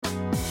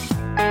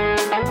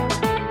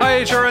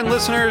HRN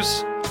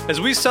listeners.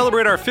 As we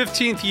celebrate our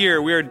 15th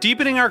year, we are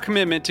deepening our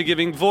commitment to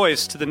giving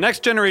voice to the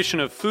next generation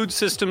of food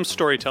systems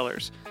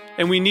storytellers,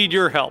 and we need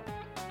your help.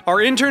 Our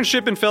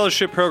internship and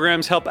fellowship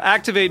programs help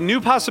activate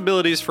new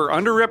possibilities for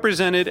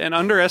underrepresented and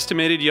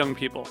underestimated young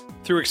people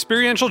through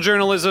experiential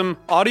journalism,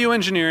 audio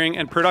engineering,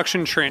 and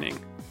production training.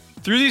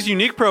 Through these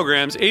unique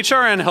programs,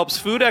 HRN helps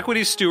food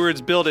equity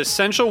stewards build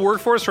essential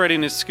workforce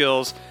readiness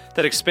skills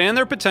that expand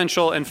their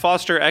potential and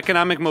foster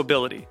economic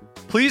mobility.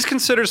 Please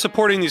consider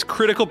supporting these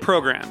critical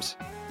programs.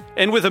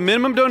 And with a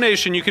minimum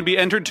donation, you can be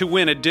entered to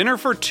win a dinner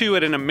for two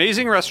at an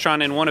amazing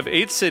restaurant in one of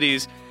 8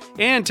 cities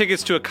and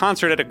tickets to a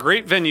concert at a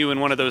great venue in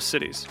one of those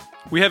cities.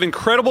 We have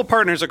incredible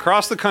partners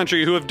across the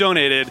country who have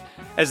donated,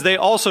 as they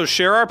also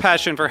share our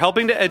passion for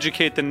helping to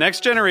educate the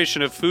next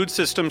generation of food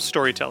systems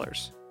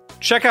storytellers.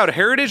 Check out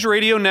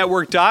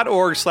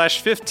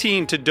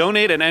heritageradionetwork.org/15 to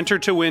donate and enter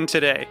to win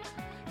today.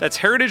 That's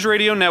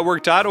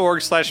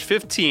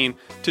heritageradionetwork.org/15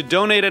 to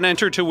donate and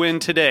enter to win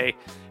today.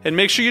 And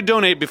make sure you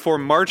donate before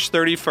March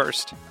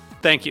 31st.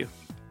 Thank you.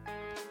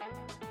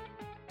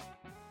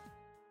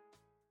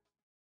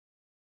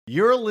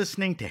 You're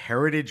listening to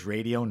Heritage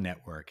Radio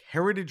Network.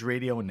 Heritage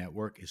Radio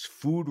Network is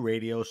food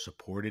radio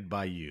supported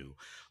by you.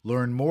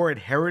 Learn more at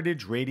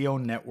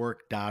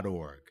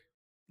heritageradionetwork.org.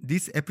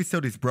 This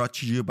episode is brought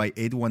to you by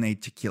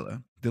 818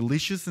 Tequila.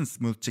 Delicious and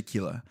smooth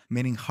tequila,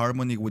 made in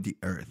harmony with the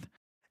earth.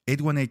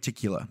 818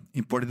 Tequila,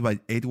 imported by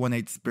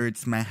 818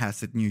 Spirits,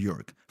 Manhasset, New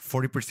York.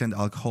 40%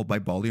 alcohol by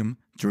volume.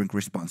 Drink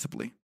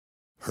responsibly.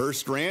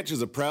 Hearst Ranch is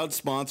a proud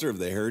sponsor of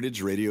the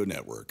Heritage Radio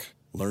Network.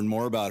 Learn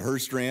more about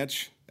Hearst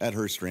Ranch at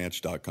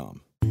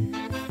HearstRanch.com.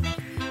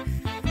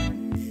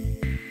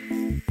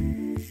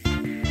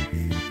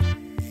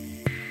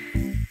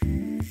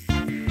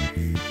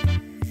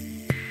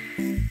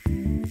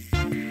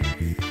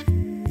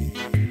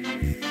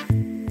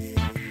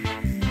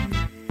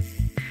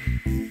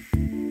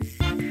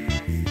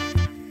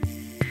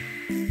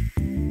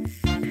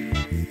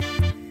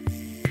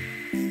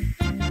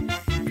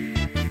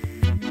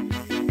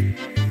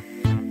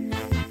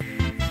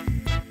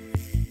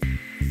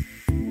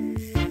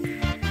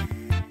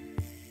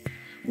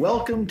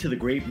 Welcome to the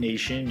Grape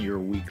Nation, your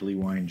weekly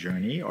wine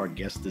journey. Our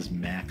guest is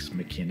Max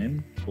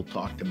Mackinnon. We'll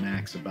talk to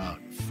Max about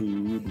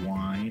food,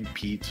 wine,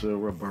 pizza,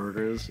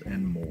 Robertas,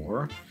 and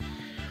more.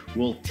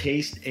 We'll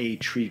taste a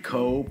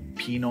Tricot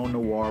Pinot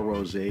Noir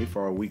Rosé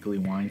for our weekly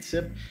wine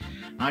sip.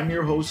 I'm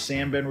your host,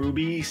 Sam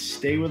Benrubi.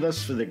 Stay with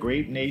us for the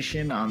Grape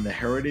Nation on the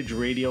Heritage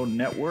Radio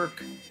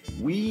Network.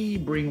 We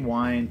bring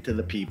wine to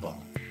the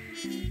people.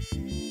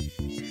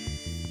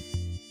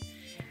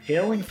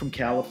 Hailing from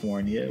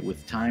California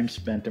with time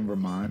spent in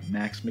Vermont,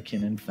 Max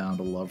Mackinnon found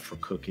a love for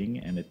cooking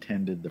and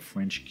attended the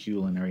French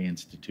Culinary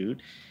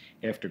Institute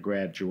after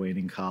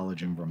graduating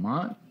college in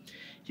Vermont.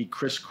 He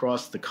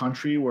crisscrossed the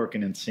country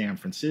working in San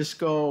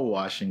Francisco,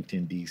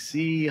 Washington,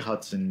 D.C.,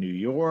 Hudson, New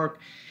York,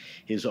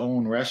 his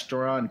own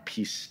restaurant,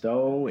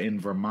 Pisteau, in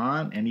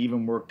Vermont, and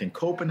even worked in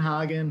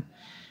Copenhagen.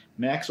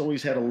 Max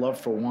always had a love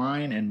for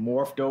wine and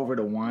morphed over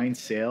to wine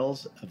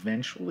sales,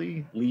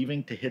 eventually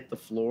leaving to hit the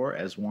floor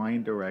as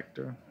wine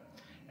director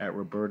at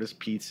Roberta's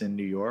Pizza in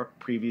New York,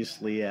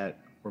 previously at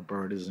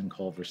Roberta's in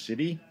Culver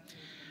City.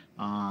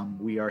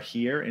 We are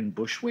here in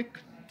Bushwick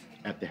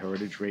at the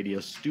Heritage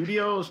Radio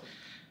Studios.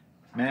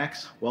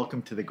 Max,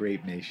 welcome to the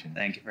Grape Nation.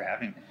 Thank you for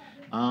having me.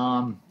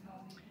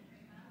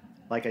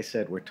 Like I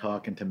said, we're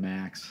talking to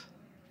Max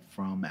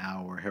from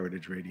our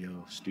Heritage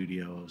Radio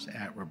Studios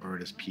at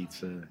Roberta's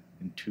Pizza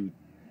in 2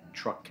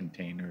 truck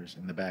containers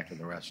in the back of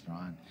the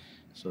restaurant.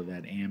 So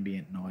that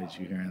ambient noise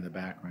you hear in the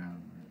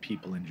background,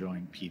 people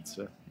enjoying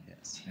pizza.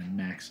 Yes. And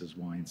Max's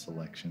wine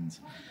selections.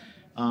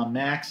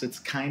 Max, it's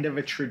kind of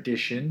a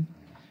tradition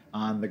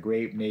on the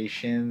Grape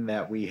Nation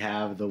that we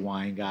have the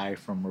wine guy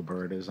from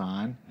Roberta's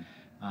on.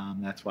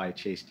 That's why I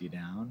chased you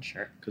down.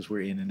 Sure. Because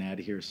we're in and out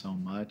of here so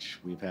much.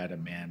 We've had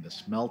Amanda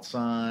Smeltz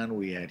on.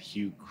 We had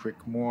Hugh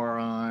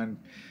Crickmore on.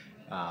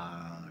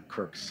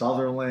 Kirk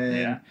Sutherland.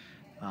 Yeah.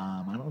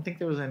 I don't think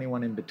there was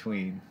anyone in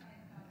between.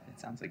 It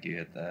sounds like you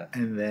hit the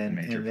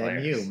major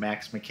players. You,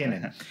 Max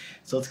Mackinnon.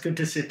 So it's good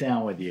to sit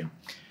down with you.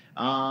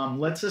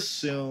 Let's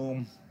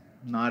assume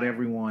not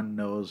everyone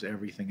knows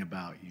everything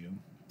about you.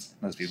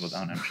 Most people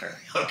don't, I'm sure.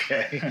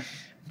 Okay.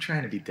 I'm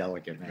trying to be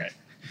delicate, man.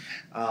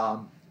 Right.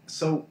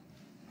 So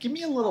give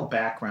me a little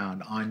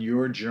background on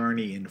your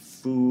journey in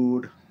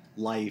food,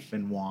 life,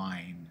 and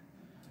wine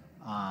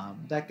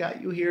that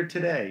got you here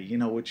today,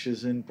 which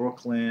is in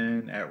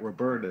Brooklyn at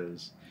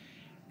Roberta's.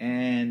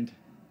 And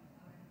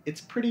it's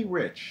pretty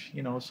rich,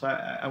 so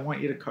I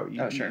want you to cover.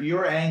 Oh, sure.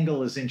 Your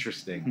angle is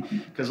interesting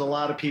because a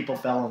lot of people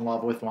fell in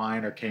love with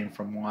wine or came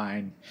from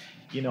wine.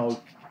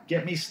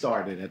 Get me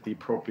started at the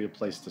appropriate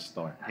place to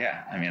start.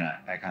 Yeah, I mean,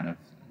 I kind of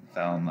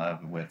fell in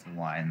love with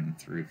wine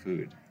through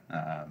food,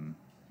 kind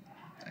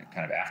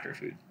of after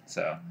food.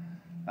 So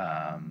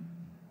at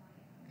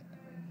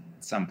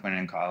some point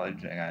in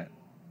college, I got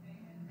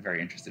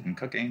very interested in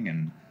cooking,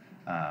 and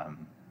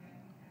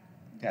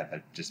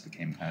that just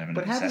became kind of an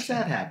obsession. But how does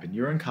that happen?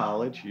 You're in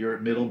college. You're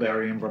at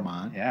Middlebury in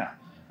Vermont. Yeah.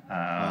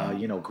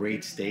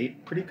 Great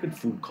state, pretty good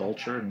food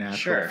culture, natural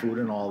Sure. food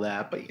and all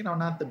that, but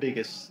not the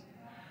biggest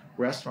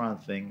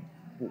restaurant thing.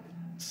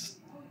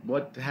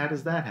 How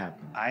does that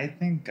happen? I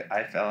think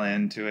I fell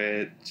into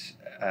it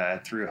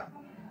through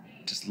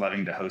just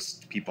loving to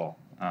host people.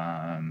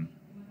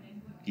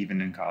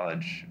 Even in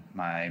college,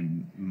 my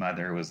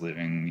mother was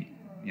living,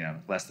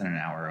 less than an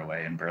hour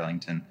away in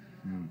Burlington.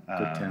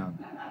 Good town.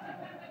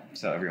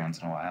 So every once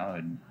in a while,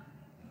 I'd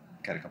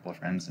get a couple of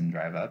friends and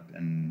drive up,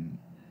 and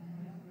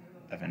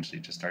eventually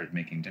just started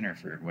making dinner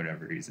for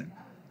whatever reason.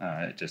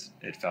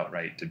 It felt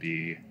right to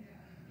be.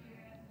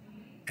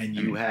 And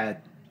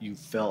you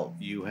felt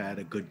you had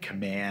a good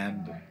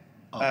command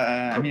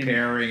of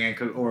preparing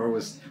or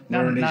was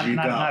learn as you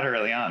go? Not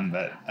early on,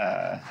 but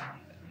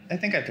I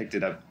think I picked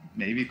it up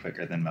maybe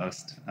quicker than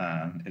most.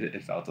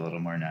 It felt a little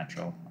more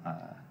natural.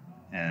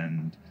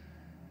 And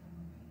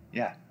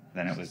yeah,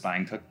 then it was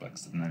buying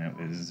cookbooks, and then it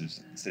was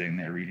just sitting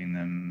there reading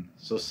them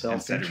So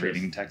self-interest. instead of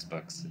reading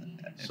textbooks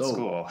at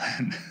school.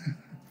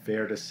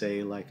 Fair to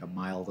say, like a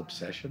mild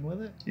obsession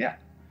with it? Yeah,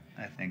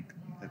 I think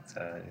that's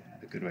a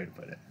good way to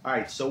put it. All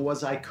right, so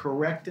was I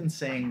correct in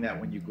saying that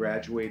when you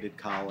graduated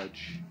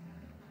college,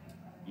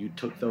 you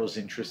took those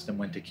interests and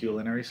went to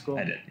culinary school?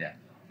 I did, yeah.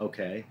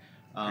 Okay.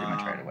 Pretty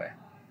much right away.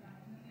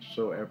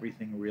 So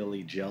everything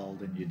really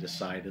gelled and you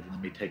decided,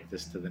 let me take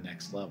this to the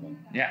next level.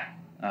 Yeah.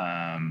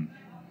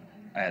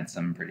 I had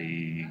some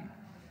pretty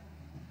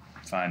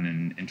fun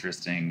and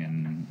interesting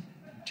and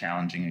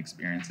challenging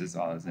experiences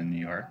while I was in New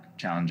York.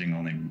 Challenging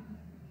only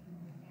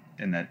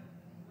in that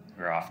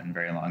were often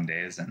very long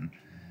days, and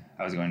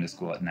I was going to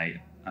school at night,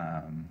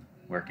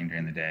 working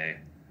during the day,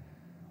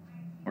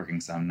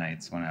 working some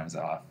nights when I was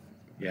off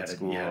at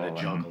school. You had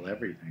to juggle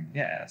everything.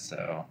 Yeah,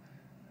 so...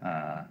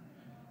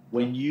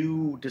 when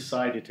you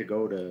decided to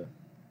go to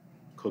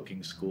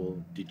cooking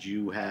school, did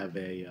you have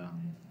a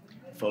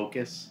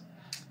focus?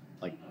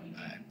 Like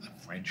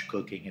French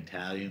cooking,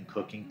 Italian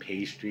cooking,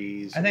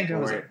 pastries? I think I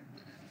was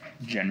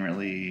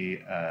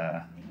generally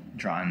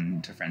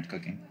drawn to French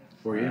cooking.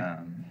 Were you?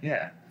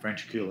 Yeah.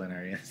 French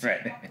culinary.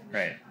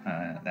 Right.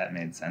 That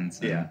made sense.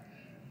 Yeah.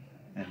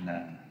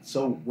 And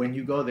so when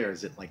you go there,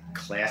 is it like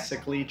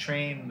classically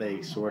trained?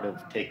 They sort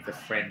of take the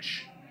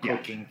French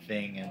cooking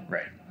thing and...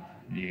 Right.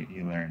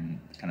 You learn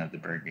kind of the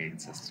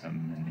brigade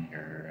system and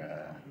your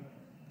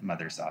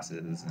mother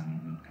sauces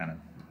and kind of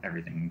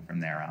everything from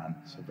there on.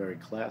 So very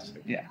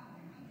classic. Yeah.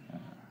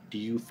 Do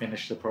you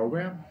finish the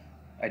program?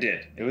 I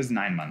did. It was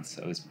 9 months,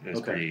 so it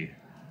was pretty...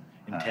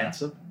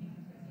 intensive?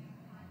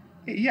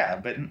 Yeah,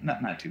 but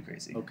not too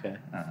crazy. Okay.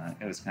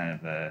 It was kind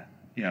of a...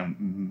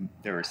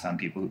 there were some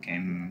people who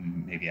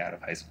came maybe out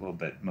of high school,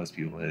 but most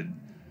people had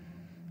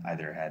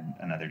either had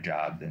another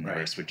job and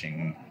were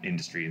switching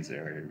industries,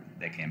 or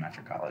they came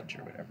after college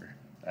or whatever.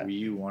 Were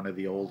you one of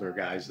the older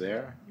guys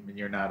there? I mean,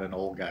 you're not an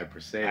old guy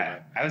per se.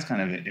 I was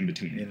kind of in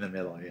between. In the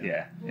middle,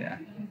 Yeah.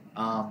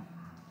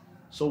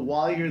 So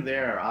while you're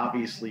there,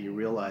 obviously you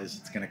realize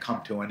it's going to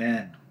come to an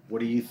end.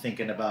 What are you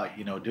thinking about,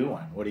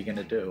 doing? What are you going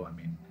to do? I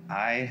mean,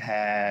 I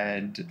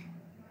had,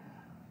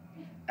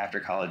 after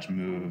college,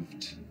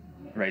 moved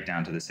right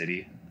down to the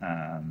city,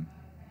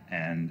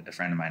 and a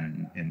friend of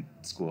mine in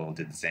school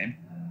did the same.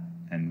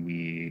 And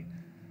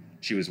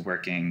she was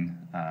working,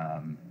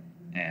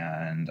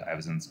 and I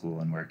was in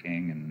school and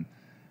working,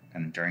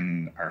 and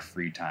during our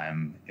free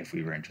time, if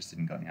we were interested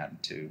in going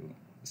out to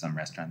some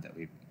restaurant that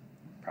we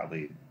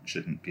probably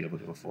shouldn't be able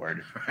to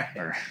afford,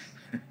 or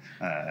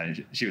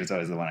she was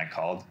always the one I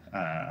called.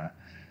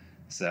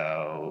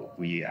 So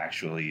we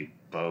actually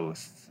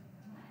both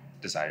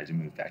decided to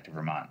move back to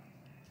Vermont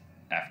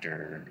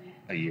after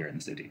a year in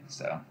the city.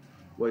 So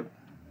what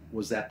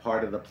was that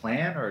part of the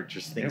plan, or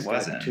just things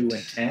got too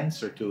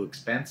intense or too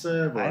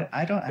expensive? Or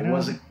I don't.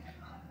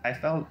 I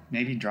felt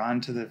maybe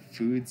drawn to the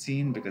food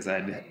scene because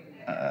I'd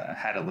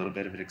had a little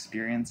bit of an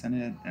experience in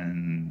it,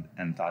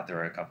 and thought there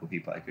were a couple of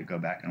people I could go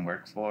back and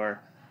work for.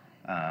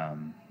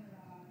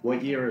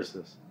 What year is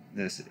this?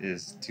 This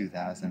is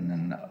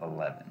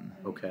 2011.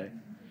 Okay.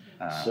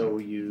 So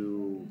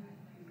you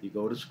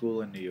go to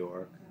school in New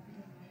York.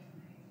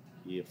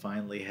 You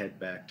finally head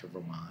back to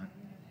Vermont.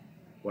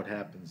 What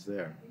happens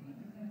there?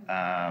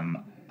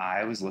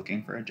 I was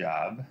looking for a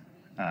job.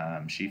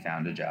 She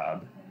found a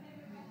job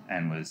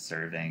and was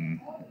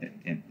serving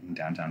in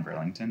downtown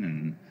Burlington,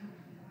 and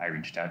I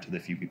reached out to the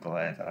few people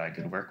I thought I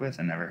could work with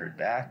and never heard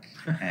back.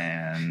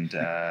 And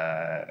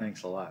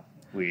thanks a lot.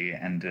 We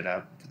ended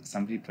up,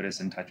 somebody put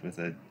us in touch with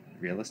a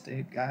real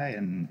estate guy,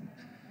 and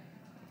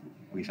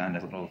we found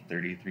a little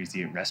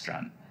 33-seat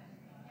restaurant.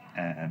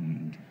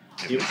 And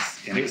it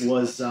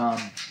was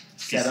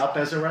set up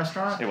as a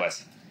restaurant? It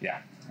was,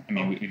 yeah. I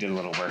mean, we did a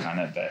little work on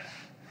it, but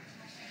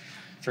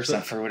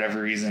for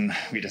whatever reason,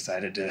 we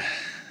decided to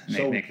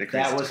make the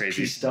crazy. That was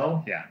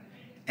Pisto? Yeah.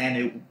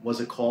 And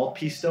was it called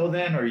Pisto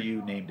then, or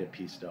you named it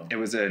Pisto? It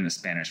was in a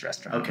Spanish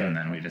restaurant, and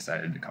then we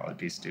decided to call it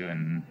Pisto.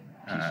 And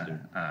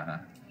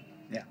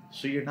yeah.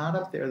 So you're not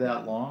up there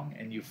that long,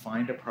 and you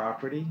find a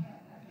property?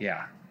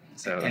 Yeah.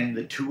 So. And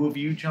the two of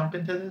you jump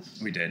into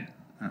this? We did.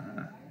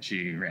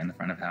 She ran the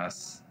front of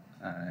house.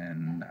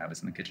 and I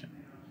was in the kitchen.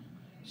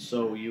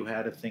 So you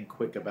had to think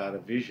quick about a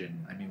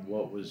vision. I mean,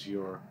 what was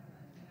your...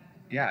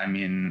 Yeah, I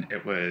mean,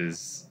 it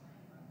was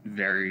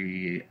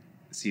very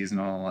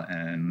seasonal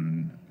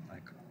and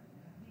like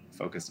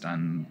focused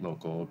on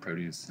local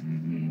produce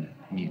and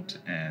meat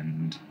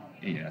and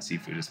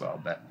seafood as well,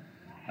 but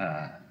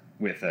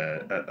with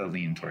a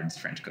lean towards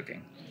French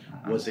cooking.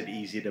 Was it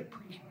easy to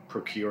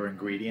procure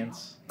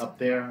ingredients up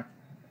there?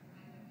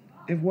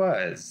 It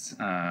was.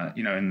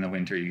 In the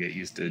winter you get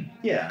used to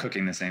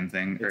cooking the same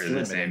thing, or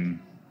the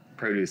same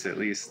produce at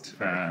least,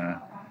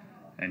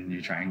 and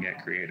you try and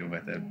get creative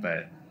with it,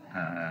 but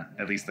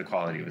at least the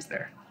quality was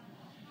there.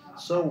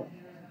 So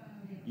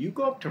you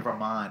go up to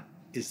Vermont.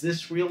 Is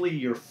this really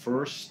your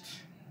first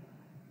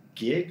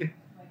gig?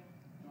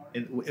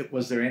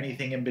 Was there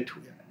anything in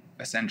between?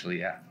 Essentially,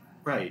 yeah.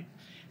 Right.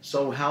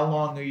 So how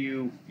long are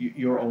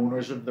you're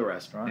owners of the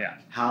restaurant? Yeah.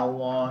 How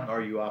long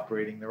are you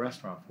operating the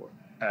restaurant for?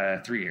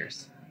 3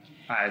 years.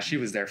 She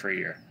was there for a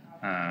year,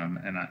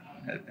 and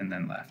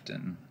then left,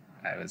 and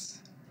I was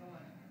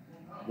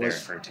there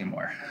for 2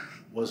 more.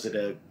 Was it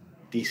a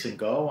decent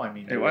go? I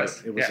mean, it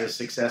was a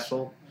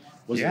successful.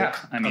 Was it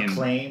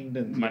acclaimed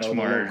in the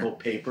local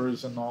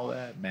papers and all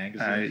that,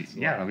 magazines?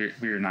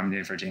 We were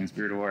nominated for a James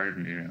Beard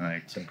Award. We were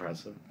like, it's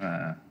impressive.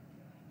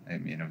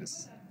 It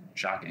was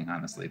shocking,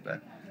 honestly,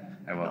 but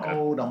I woke up.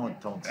 No,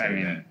 don't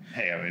say that.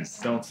 Hey,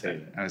 don't say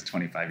that. I was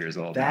 25 years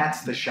old.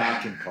 That's the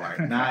shocking part,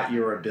 not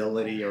your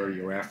ability or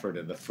your effort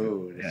of the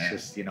food. It's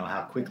just,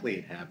 how quickly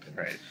it happened.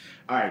 Right.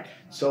 All right,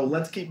 so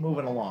let's keep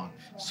moving along.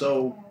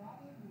 So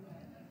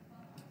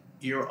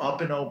you're up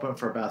and open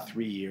for about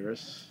 3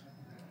 years.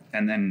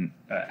 And then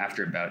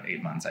after about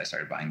 8 months, I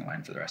started buying the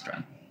wine for the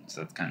restaurant.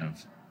 So that's kind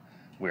of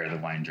where the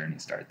wine journey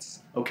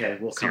starts. Okay,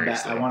 we'll come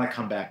back. I want to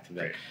come back to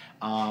that.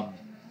 Right.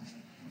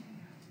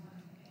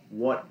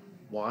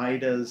 Why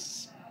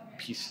does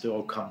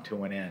Pisto come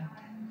to an end?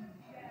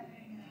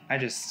 I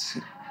just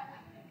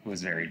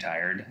was very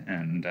tired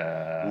and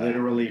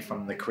literally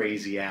from the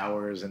crazy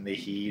hours and the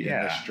heat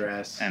and the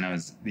stress. And I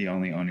was the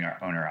only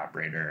owner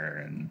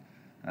operator, and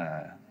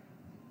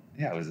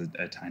it was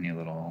a tiny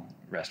little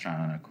restaurant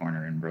on a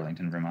corner in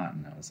Burlington, Vermont,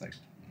 and I was like,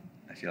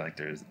 I feel like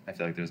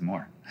there's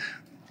more.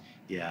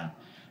 Yeah,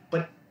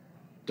 but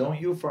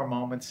don't you for a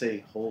moment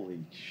say, "Holy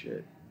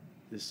shit,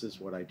 this is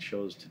what I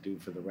chose to do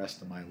for the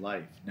rest of my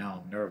life"?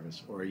 Now I'm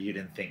nervous, or you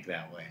didn't think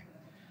that way?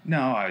 No,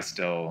 I was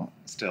still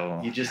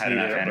you just had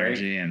enough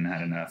energy and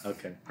had enough,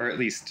 or at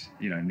least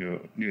knew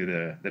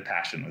the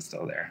passion was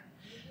still there.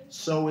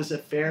 So is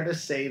it fair to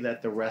say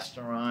that the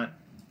restaurant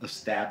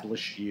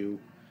established you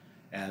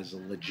as a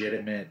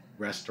legitimate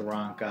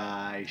restaurant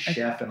guy,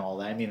 chef, and all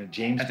that? I mean, a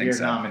James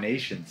Beard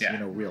nominations,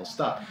 real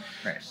stuff.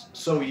 Right.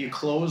 So you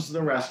closed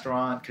the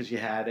restaurant because you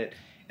had it,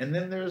 and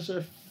then there's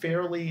a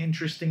fairly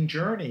interesting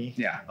journey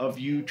of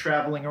you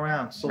traveling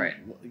around. So,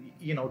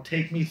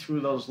 take me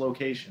through those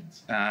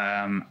locations.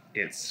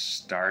 It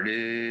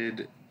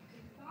started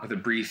with a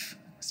brief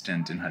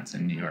stint in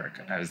Hudson, New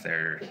York. I was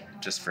there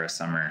just for a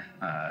summer,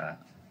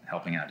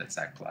 helping out at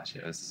Zach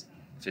Palacio's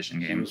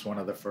fishing game. He was one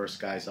of the first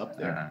guys up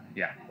there.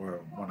 Yeah. Or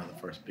one of the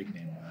first big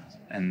name guys.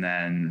 And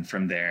then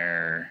from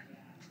there,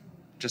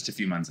 just a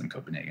few months in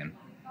Copenhagen.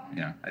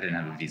 I didn't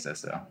have a visa,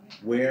 so.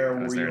 Where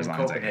were you in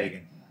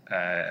Copenhagen?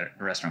 A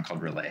restaurant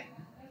called Relay.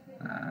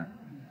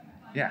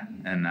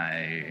 And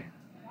I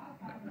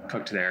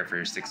cooked there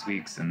for 6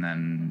 weeks and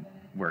then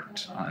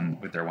worked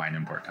with their wine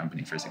import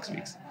company for 6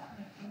 weeks.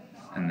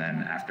 And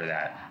then after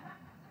that,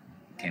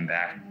 came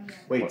back.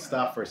 Wait,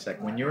 stop for a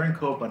second. When you're in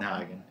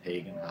Copenhagen,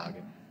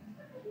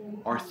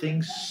 are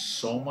things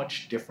so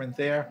much different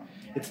there?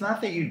 It's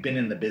not that you've been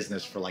in the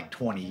business for like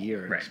 20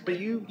 years, but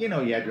you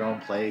had your own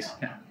place.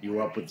 Yeah. You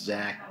were up with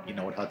Zach,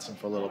 at Hudson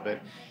for a little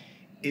bit.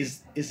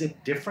 Is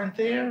it different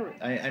there?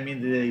 I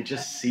mean, do they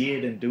just see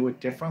it and do it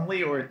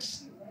differently, or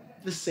it's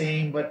the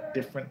same but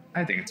different?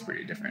 I think it's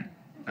pretty different.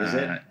 Is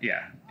it?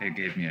 Yeah, it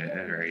gave me a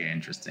very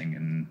interesting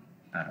and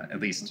at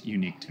least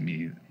unique to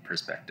me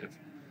perspective.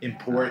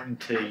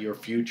 Important to your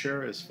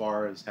future as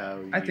far as how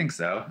you... I think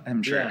so.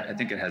 I'm sure. I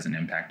think it has an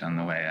impact on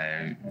the way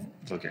I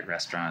look at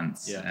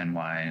restaurants and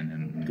wine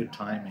and good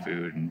timing,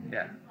 food, and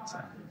so.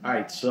 All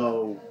right,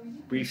 so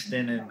brief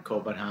stint in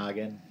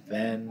Copenhagen,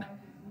 then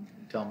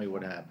tell me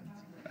what happened.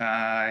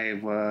 I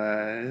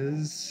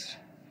was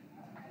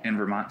in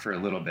Vermont for a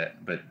little bit,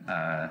 but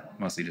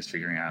mostly just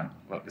figuring out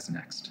what was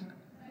next.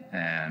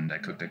 And I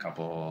cooked a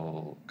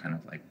couple kind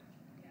of like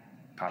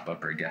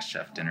pop-up or guest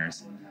chef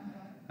dinners.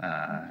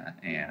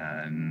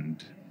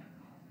 And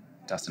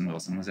Dustin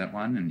Wilson was at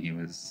one, and he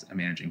was a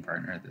managing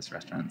partner at this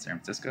restaurant in San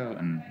Francisco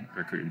and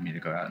recruited me to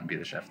go out and be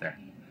the chef there.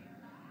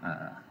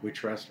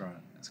 Which restaurant?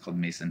 It's called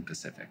Mason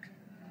Pacific.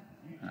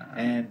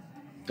 And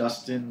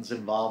Dustin's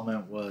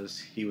involvement was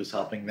he was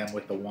helping them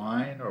with the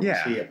wine, or was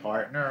he a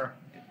partner?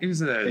 He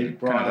was a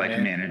kind of like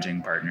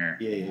managing partner.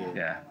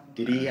 Yeah.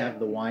 Did he have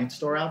the wine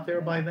store out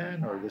there by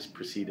then, or this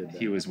preceded that?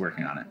 He was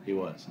working on it. He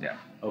was? Yeah.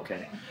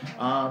 Okay.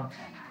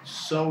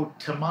 So,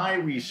 to my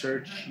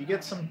research, you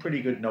get some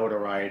pretty good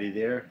notoriety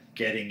there,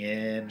 getting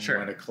in, Sure.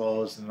 when it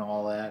closed, and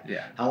all that.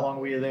 Yeah. How long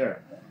were you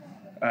there?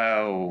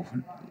 Oh,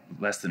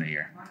 less than a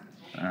year.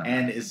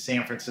 And is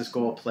San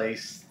Francisco a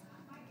place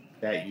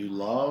that you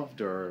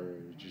loved, or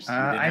just you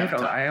didn't have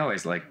time? I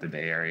always liked the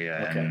Bay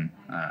Area, Okay. and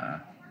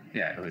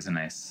yeah, it was a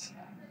nice.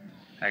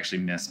 I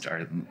actually missed our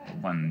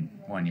one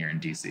year in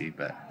DC,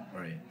 but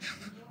Right.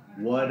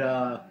 What?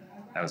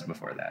 that was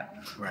before that.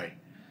 Right.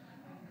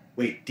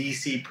 Wait,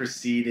 DC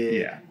preceded.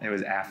 Yeah, it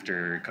was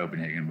after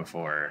Copenhagen,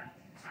 before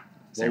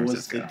What San was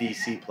Francisco. the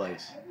DC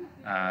place?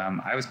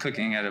 I was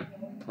cooking at a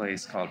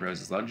place called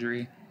Rose's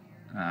Luxury,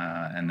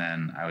 and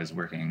then I was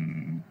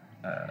working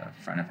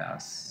front of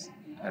house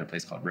at a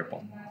place called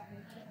Ripple.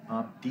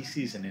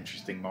 DC's an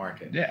interesting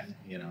market. Yeah.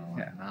 You know,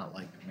 Yeah. not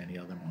like many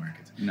other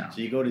markets. No.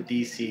 So you go to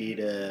DC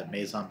to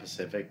Maison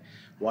Pacific.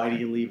 Why do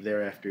you leave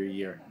there after a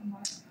year?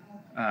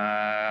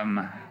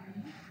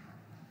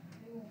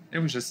 It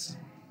was just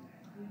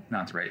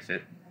not the right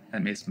fit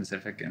at Mason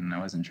Pacific, and I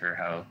wasn't sure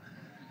how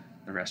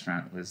the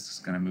restaurant was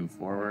going to move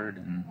forward,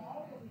 and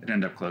it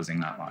ended up closing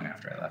not long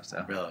after I left.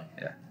 So Really?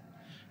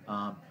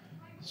 yeah.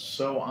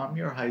 So I'm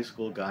your high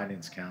school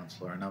guidance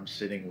counselor, and I'm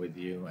sitting with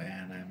you,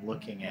 and I'm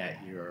looking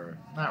at your,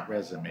 not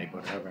resume,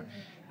 but whatever,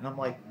 and I'm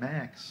like,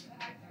 Max,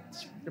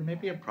 there may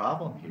be a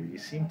problem here. You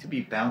seem to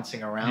be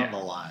bouncing around Yeah.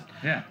 a lot.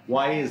 Yeah.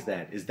 Why is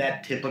that? Is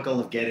that typical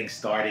of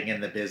starting in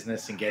the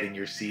business and getting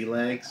your sea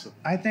legs?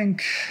 I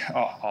think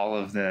all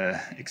of the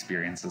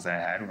experiences I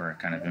had were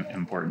kind of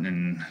important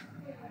in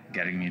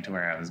getting me to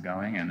where I was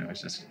going, and it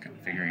was just kind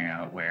of figuring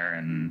out where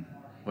and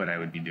what I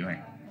would be doing.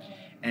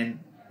 And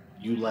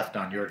you left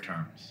on your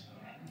terms.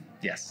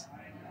 Yes.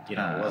 You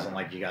know, it wasn't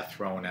like you got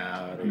thrown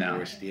out, or No. you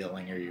were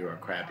stealing, or you were a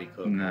crappy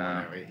cook, No. or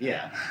whatever.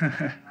 Yeah.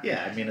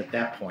 Yeah, I mean, at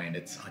that point,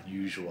 it's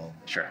unusual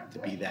Sure. to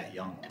be that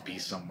young, to be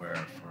somewhere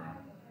for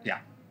Yeah.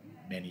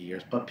 many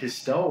years. But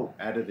Pisteau,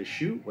 out of the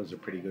chute, was a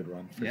pretty good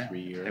run for Yeah,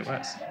 3 years. it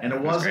was. And it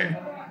was wasn't,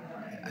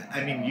 great.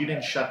 I mean, you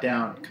didn't shut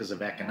down because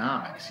of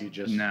economics. You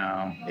just,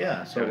 No.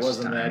 yeah, so it was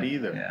wasn't that time.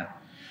 either. Yeah.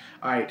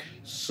 All right,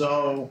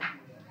 so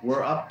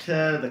we're up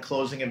to the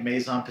closing of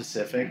Maison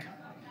Pacific.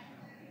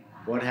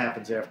 What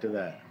happens after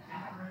that?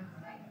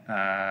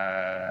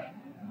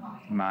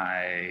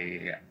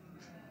 My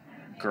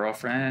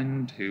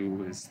girlfriend, who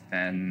was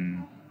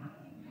then,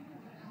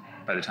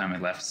 by the time I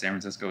left San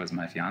Francisco, was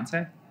my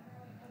fiance.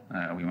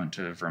 We went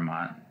to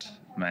Vermont.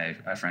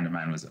 A friend of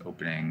mine was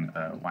opening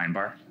a wine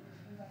bar,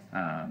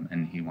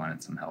 and he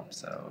wanted some help,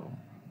 so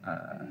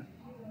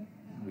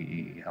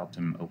we helped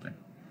him open,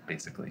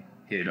 basically.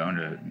 He had owned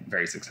a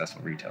very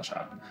successful retail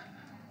shop.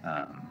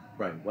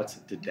 Right, what's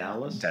it, to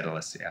Dallas?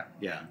 Daedalus, yeah.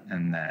 Yeah.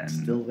 And then...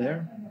 Still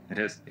there? It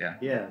is, yeah.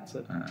 Yeah, it's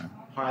a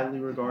highly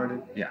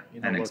regarded, Yeah,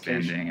 you know, and location.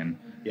 expanding, and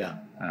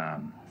Yeah.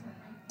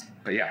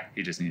 but yeah,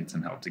 he just needed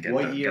some help to get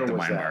What the year was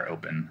wine that? bar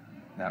open.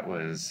 That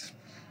was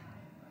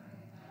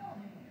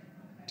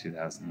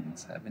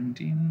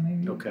 2017,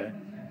 maybe. Okay.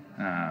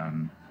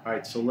 Um, All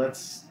right, so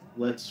let's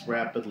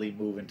rapidly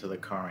move into the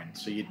current.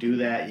 So you do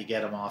that, you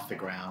get them off the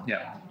ground.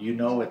 yeah, You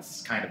know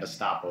it's kind of a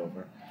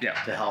stopover yeah.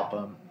 to help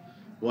them.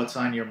 What's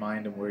on your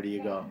mind and where do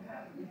you go?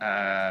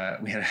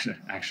 We had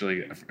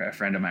actually a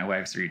friend of my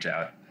wife's reach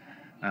out.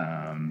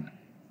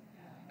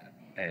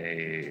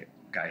 A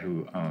guy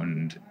who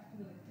owned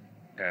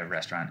a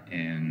restaurant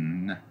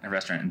and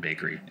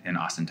bakery in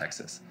Austin,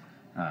 Texas.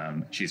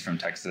 She's from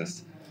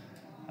Texas.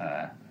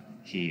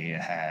 He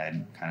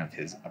had kind of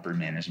his upper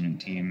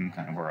management team,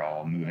 kind of were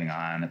all moving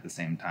on at the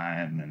same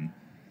time, and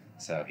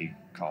so he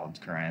called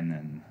Corinne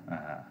and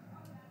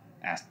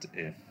asked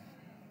if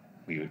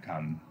we would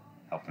come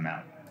help him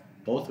out.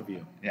 Both of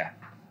you. Yeah.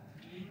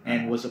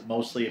 And was it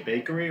mostly a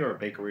bakery or a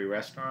bakery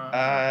restaurant?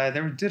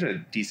 They did a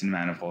decent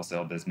amount of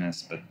wholesale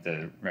business, but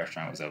the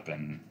restaurant was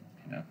open,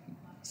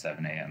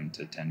 7 a.m.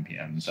 to 10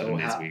 p.m. 7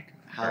 days a week.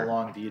 How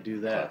long do you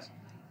do that?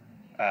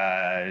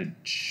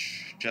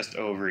 Just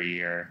over a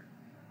year.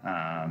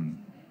 And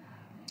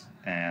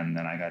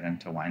then I got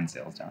into wine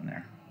sales down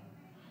there.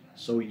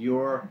 So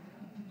your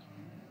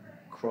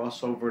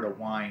crossover to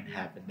wine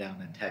happened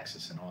down in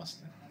Texas and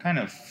Austin. Kind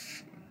of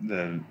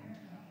the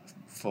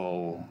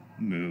full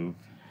move.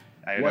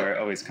 I What-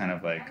 always kind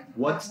of like...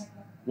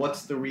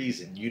 What's the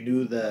reason? You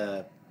knew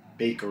the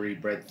bakery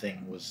bread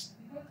thing was,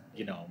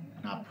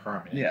 not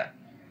permanent. Yeah.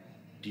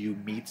 Do you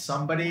meet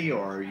somebody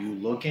or are you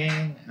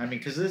looking? I mean,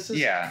 because this is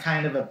Yeah.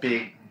 kind of a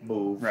big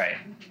move. Right.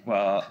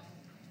 Well,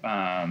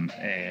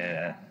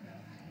 a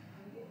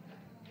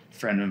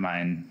friend of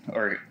mine,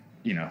 or,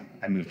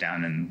 I moved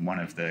down, and one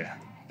of the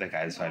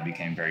guys who I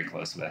became very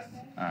close with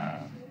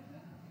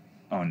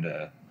owned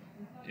a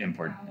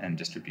import and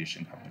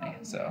distribution company.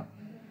 So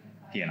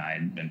he and I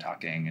had been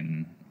talking,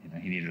 and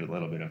he needed a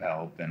little bit of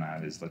help, and I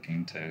was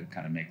looking to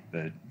kind of make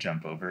the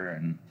jump over,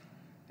 and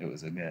it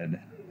was a good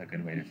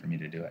way for me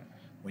to do it.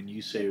 When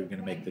you say you're going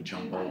to make the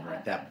jump over,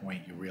 at that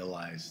point you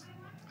realize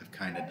I've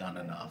kind of done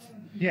enough.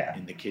 Yeah.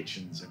 In the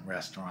kitchens and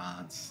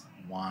restaurants,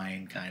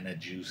 wine kind of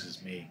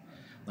juices me.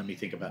 let me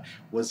think about.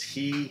 Was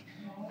he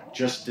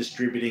just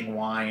distributing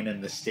wine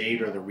in the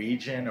state or the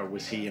region, or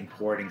was he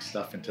importing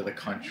stuff into the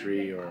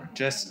country, or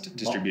Just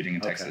distributing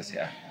in okay. Texas,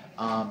 yeah.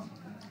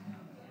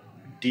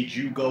 Did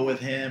you go with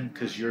him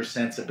because your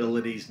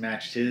sensibilities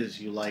matched his?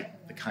 You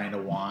like the kind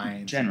of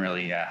wine?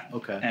 Generally, yeah.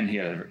 Okay. And he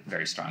had a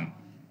very strong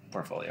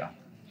portfolio.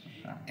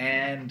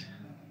 And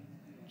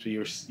so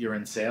you're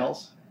in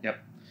sales? Yep.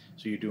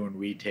 So you're doing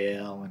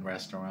retail and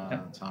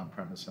restaurants, on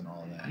premise, and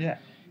all that. Yeah.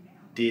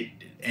 Did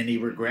any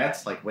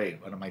regrets? Like,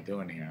 wait, what am I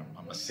doing here?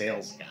 I'm a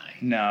sales guy.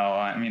 No,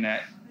 I mean,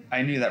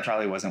 I knew that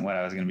probably wasn't what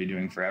I was going to be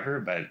doing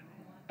forever, but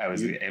I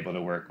was able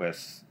to work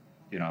with,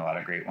 a lot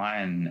of great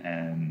wine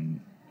and,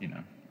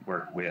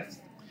 work with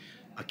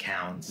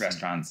accounts,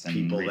 restaurants, and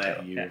people retail.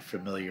 that you're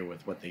familiar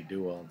with what they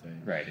do all day.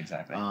 Right,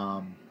 exactly.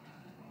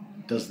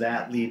 Does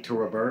that lead to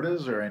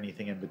Roberta's or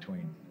anything in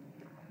between?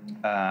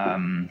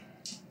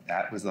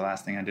 That was the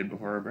last thing I did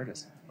before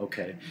Roberta's.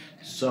 Okay,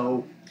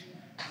 so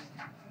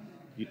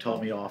you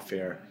told me off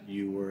air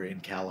you were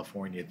in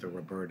California at the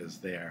Roberta's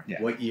there.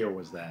 Yeah. What year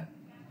was that?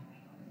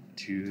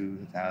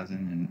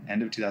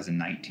 End of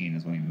 2019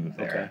 is when we moved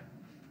there. Okay.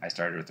 I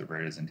started with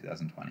Roberta's in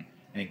 2020.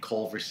 And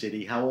Culver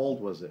City, how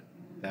old was it?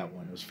 That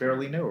one? It was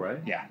fairly new, right?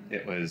 Yeah,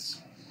 it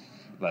was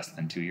less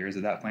than 2 years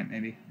at that point,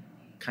 maybe.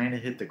 Kind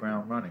of hit the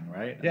ground running,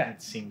 right? Yeah. I mean,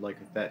 it seemed like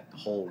that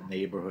whole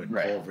neighborhood,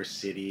 Right. Culver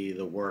City,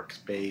 the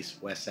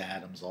workspace, Wes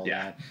Adams, all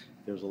Yeah. that.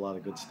 There was a lot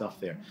of good stuff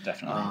there.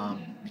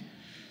 Definitely.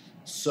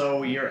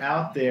 So you're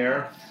out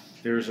there.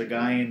 There's a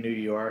guy in New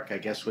York, I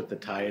guess, with the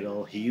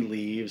title. He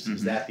leaves.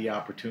 Is Mhm. that the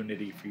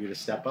opportunity for you to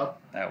step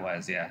up? That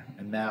was, yeah.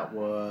 And that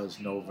was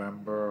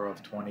November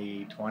of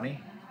 2020?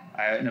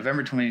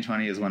 November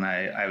 2020 is when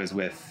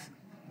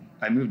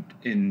I moved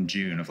in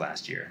June of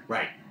last year.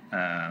 Right.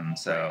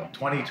 So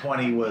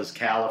 2020 was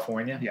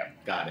California? Yeah.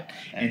 Got it.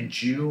 And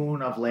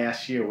June of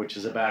last year, which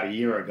is about a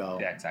year ago,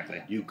 yeah,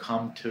 exactly. you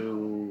come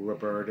to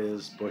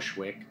Roberta's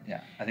Bushwick,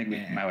 Yeah, I think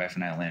And- my wife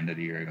and I landed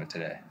a year ago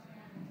today.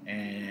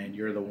 and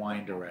you're the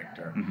wine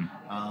director. Mhm.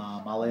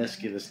 I'll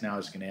ask you this now. I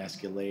was going to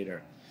ask you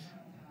later.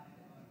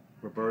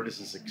 Roberta's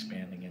is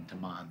expanding into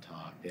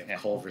Montauk. They have Yeah.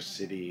 Culver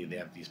City. They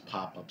have these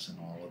pop-ups and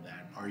all of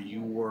that. Are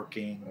you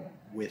working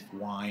with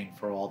wine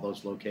for all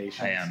those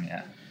locations? I am,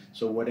 yeah.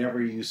 So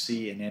whatever you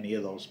see in any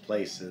of those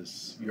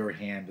places, your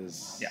hand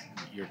is, Yeah.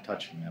 you're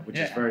touching that, which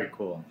is Yeah. very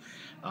cool.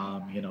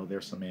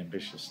 There's some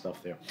ambitious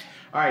stuff there.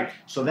 All right,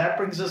 so that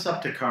brings us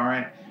up to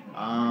current.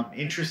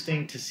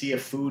 Interesting to see a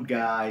food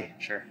guy,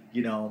 Sure.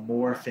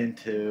 morph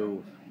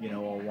into, a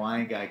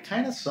wine guy.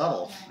 Kind of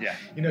subtle. Yeah.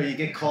 You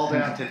get called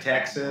out to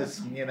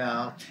Texas,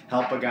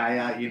 help a guy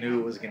out you knew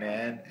it was going to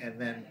end, and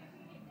then,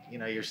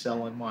 you're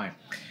selling wine.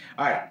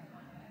 All right,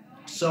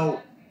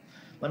 so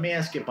let me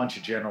ask you a bunch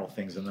of general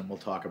things, and then we'll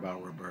talk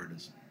about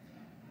Roberta's.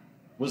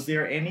 Was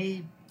there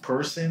any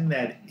person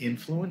that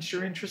influenced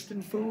your interest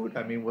in food?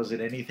 I mean, was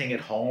it anything at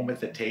home at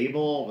the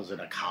table? Was it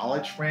a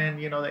college friend,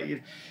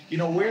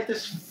 that where'd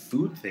this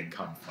food thing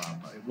come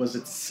from? Was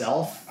it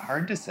self?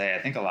 Hard to say. I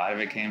think a lot of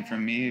it came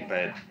from me,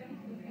 but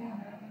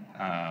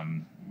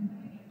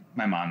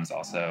my mom's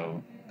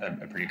also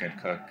a pretty good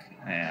cook,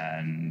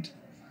 and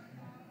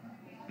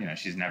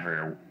she's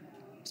never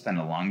spent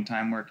a long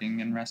time working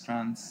in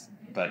restaurants,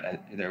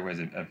 but there was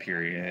a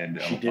period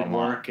She did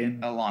work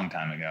in... a long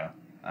time ago.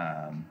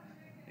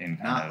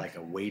 Not like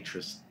a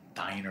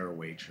diner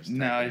waitress.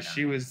 No,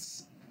 she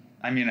was.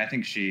 I mean, I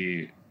think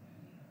she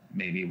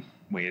maybe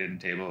waited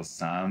tables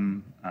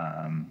some,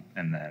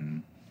 and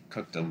then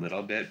cooked a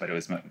little bit, but it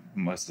was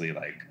mostly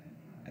like,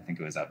 I think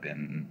it was up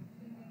in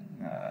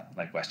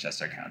like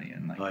Westchester County,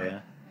 and Oh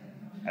yeah.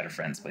 at a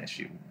friend's place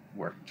she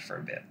worked for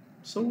a bit.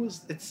 So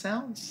it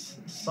sounds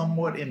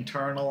somewhat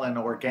internal and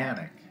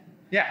organic.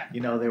 Yeah.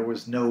 There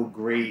was no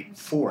great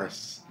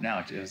force.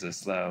 No, it was a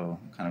slow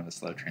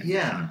transition.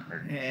 Yeah,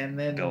 and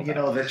then,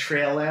 the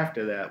trail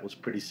after that was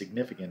pretty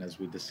significant, as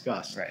we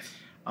discussed. Right.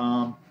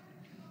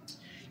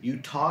 You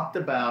talked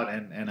about,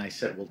 and I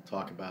said we'll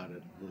talk about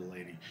it a little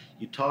later,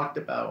 you talked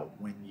about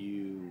when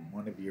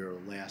one of your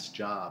last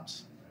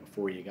jobs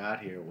before you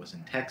got here was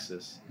in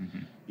Texas. Mm-hmm.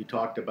 You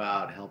talked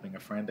about helping a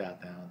friend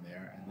out down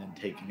there and then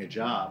taking a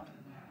job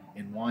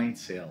in wine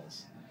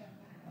sales.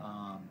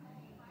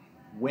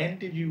 When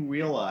did you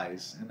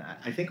realize, and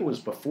I think it was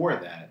before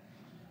that,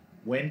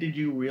 when did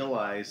you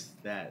realize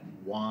that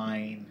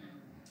wine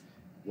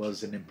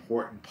was an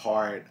important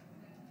part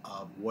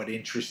of what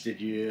interested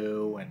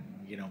you, and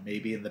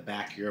maybe in the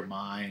back of your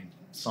mind,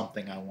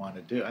 something I want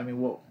to do? I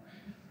mean,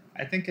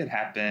 I think it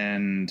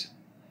happened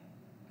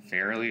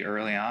fairly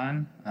early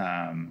on.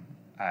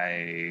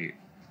 I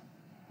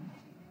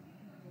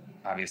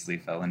obviously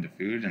fell into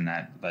food, and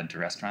that led to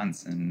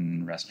restaurants,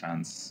 and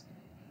restaurants,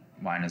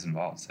 wine is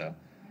involved. So,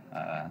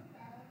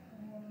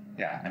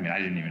 I mean, I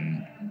didn't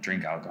even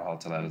drink alcohol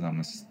till I was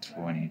almost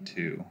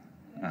 22.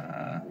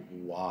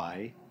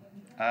 Why?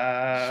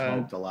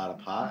 Smoked a lot of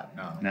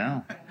pot?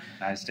 No,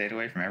 I stayed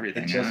away from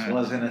everything. It just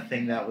wasn't a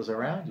thing that was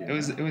around you.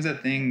 It was a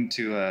thing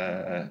to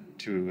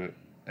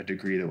a a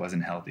degree that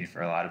wasn't healthy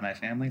for a lot of my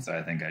family. So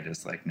I think I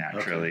just like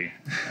naturally.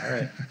 Okay. All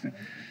right.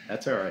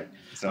 That's all right.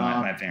 So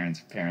my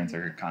parents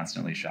are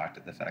constantly shocked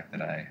at the fact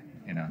that I,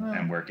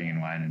 am working in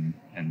wine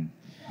and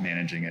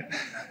managing it.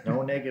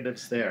 No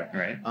negatives there.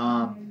 Right.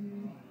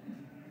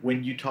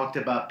 When you talked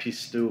about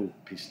Pisto,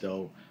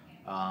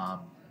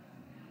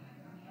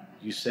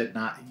 you said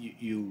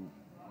you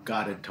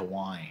got into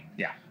wine.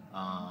 Yeah.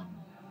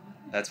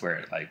 That's where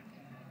it like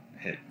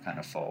hit kind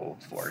of full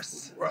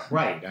force.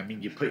 Right. I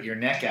mean, you put your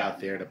neck out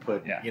there to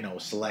put, Yeah.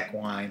 Select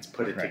wines,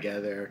 put it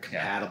together,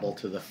 compatible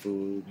to the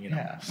food,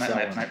 Yeah.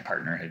 My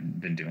partner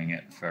had been doing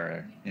it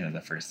for,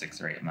 the first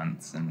 6 or 8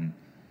 months, and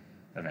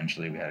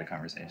eventually we had a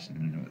conversation,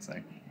 and it was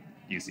like,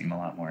 you seem a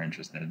lot more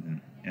interested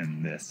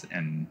in this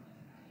and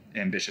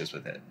ambitious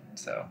with it.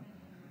 So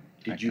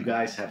did you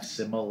guys have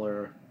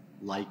similar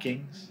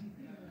likings?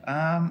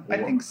 I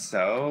think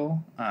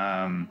so.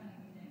 I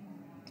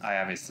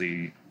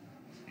obviously,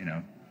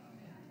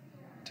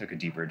 took a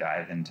deeper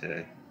dive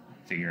into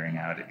figuring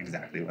out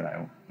exactly what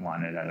I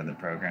wanted out of the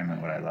program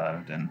and what I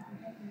loved. And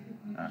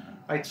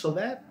right, so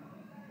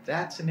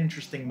that's an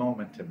interesting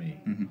moment to me.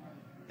 Mm-hmm.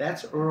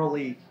 That's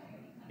early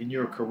in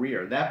your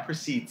career. That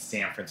precedes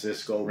San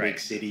Francisco, Right. big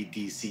city,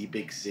 DC,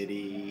 big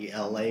city,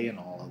 LA, and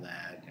all of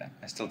that. Yeah,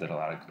 I still did a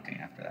lot of cooking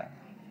after that.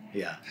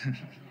 Yeah.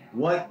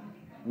 What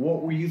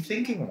were you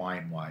thinking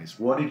wine-wise?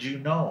 What did you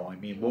know? I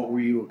mean, what were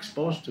you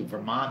exposed to?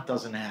 Vermont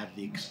doesn't have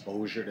the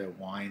exposure to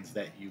wines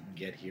that you can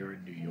get here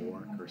in New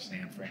York or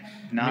San Fran.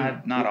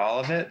 Not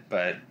all of it,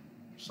 but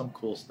some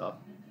cool stuff.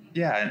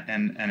 Yeah,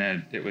 and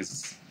it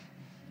was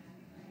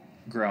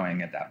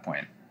growing at that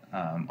point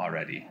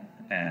already.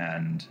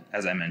 And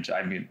as I mentioned,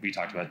 I mean, we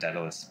talked about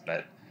Daedalus,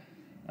 but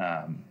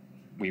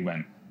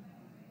when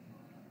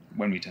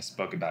we just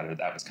spoke about it,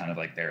 that was kind of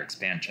like their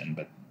expansion,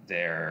 but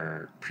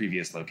their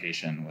previous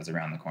location was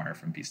around the corner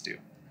from Pisto.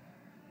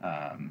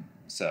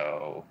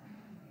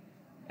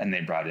 And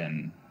they brought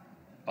in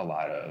a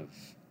lot of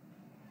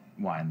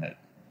wine that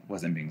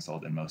wasn't being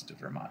sold in most of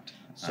Vermont.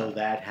 So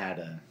that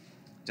had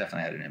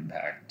definitely had an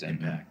impact.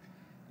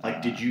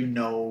 Like, did you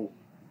know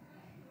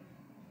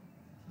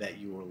that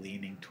you were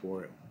leaning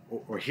toward,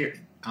 or here,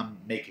 I'm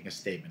making a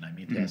statement, I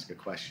mean to ask a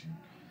question.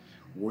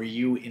 Were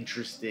you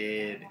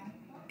interested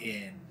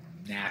in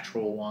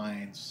natural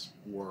wines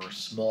or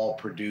small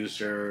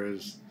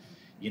producers,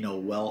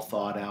 well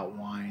thought out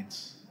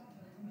wines,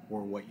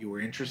 or what you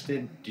were interested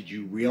in? Did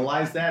you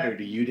realize that, or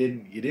you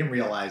didn't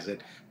realize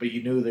it, but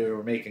you knew they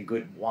were making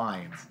good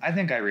wines? I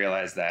think I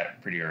realized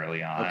that pretty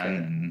early on. Okay.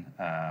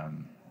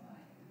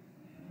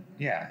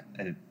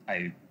 And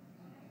I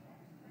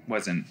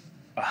wasn't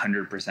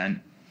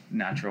 100%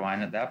 natural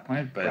wine at that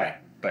point, but Right.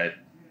 but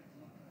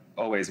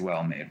always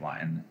well made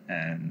wine.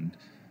 And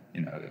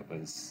it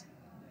was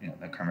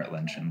the Kermit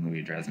Lynch and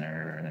Louis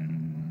Dresner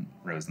and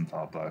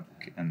Rosenthal book,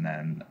 and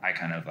then I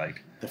kind of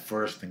like The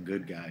first and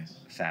good guys.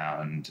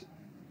 found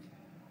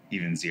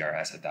even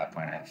ZRS at that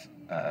point.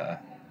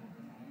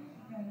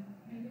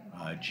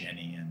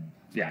 Jenny and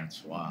Yeah.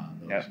 Francois,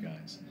 those Yep.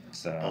 guys.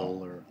 So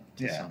Bowler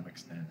to yeah. some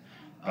extent.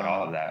 but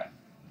all of that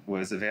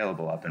was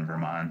available up in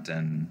Vermont,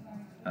 and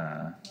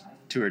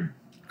to a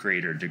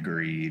greater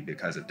degree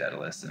because of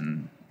Daedalus,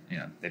 and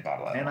they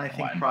bought a lot And of I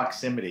think wine.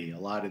 proximity, a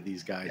lot of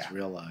these guys Yeah.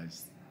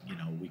 realized,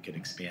 we could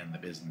expand the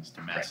business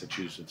to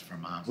Massachusetts,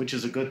 Vermont, which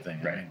is a good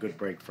thing. Right. I mean, good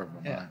break for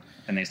Vermont. Yeah.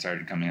 And they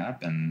started coming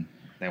up, and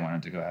they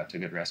wanted to go out to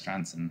good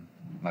restaurants, and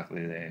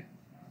luckily they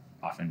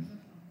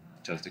often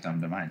chose to come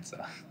to mine.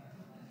 So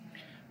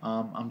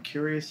I'm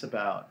curious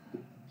about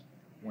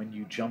when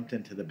you jumped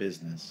into the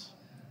business.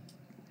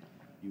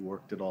 You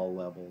worked at all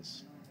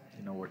levels.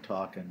 We're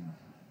talking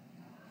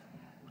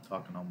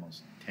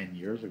almost 10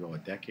 years ago, a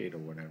decade or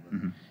whatever.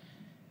 Mm-hmm.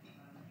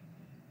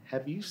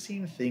 Have you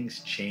seen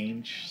things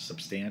change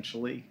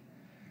substantially?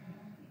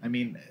 I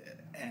mean,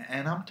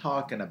 and I'm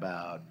talking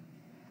about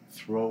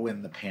throw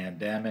in the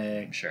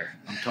pandemic. Sure.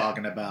 I'm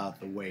talking about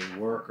the way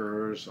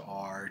workers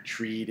are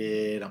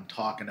treated. I'm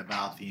talking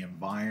about the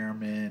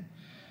environment.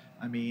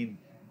 I mean,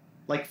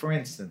 like for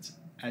instance,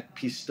 at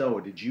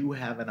Pisto, did you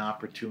have an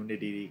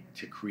opportunity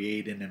to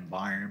create an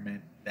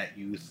environment that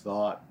you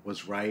thought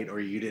was right, or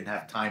you didn't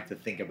have time to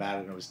think about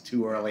it and it was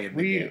too early in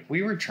the game?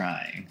 We were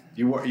trying.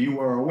 You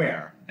were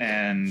aware.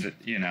 And,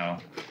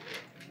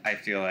 I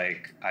feel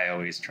like I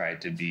always tried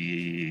to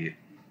be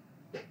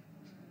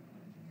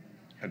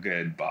a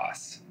good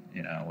boss,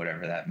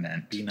 whatever that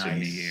meant Be to nice.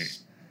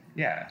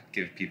 me. Yeah,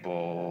 give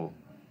people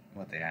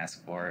what they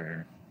ask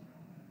for.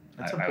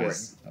 That's I important.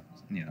 was,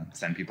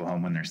 send people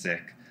home when they're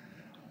sick.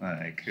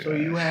 So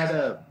you had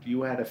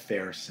a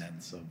fair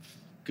sense of,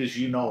 because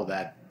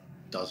that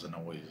doesn't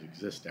always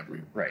exist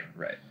everywhere.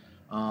 Right.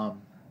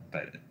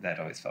 But that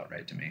always felt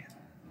right to me.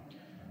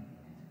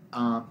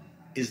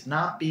 Is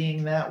not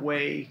being that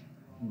way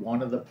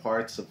one of the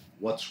parts of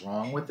what's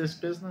wrong with this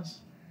business?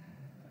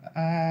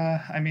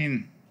 I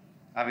mean,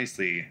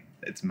 obviously,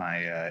 it's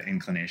my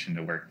inclination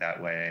to work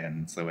that way,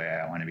 and it's the way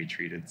I want to be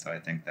treated. So I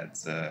think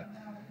that's, I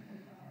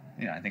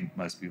think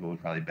most people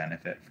would probably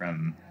benefit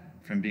from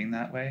being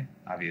that way.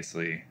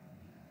 Obviously,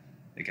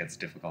 it gets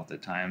difficult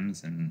at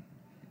times, and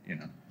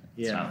it's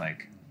Yeah. not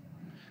like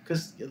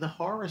Because the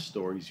horror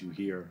stories you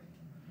hear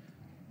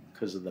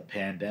because of the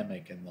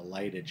pandemic and the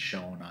light it's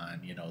shown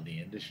on, the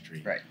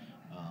industry. right.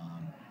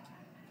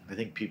 I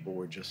think people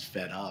were just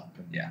fed up,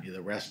 and Yeah.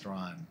 the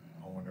restaurant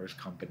owners,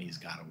 companies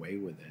got away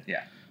with it.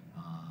 Yeah.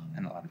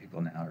 And a lot of people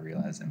now are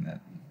realizing that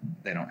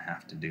they don't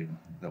have to do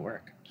the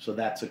work. So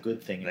that's a good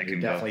thing. They And you're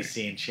can go definitely through-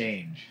 seeing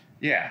change.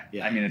 Yeah.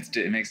 Yeah. I mean,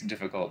 it makes it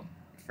difficult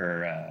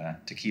for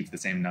to keep the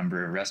same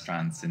number of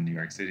restaurants in New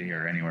York City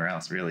or anywhere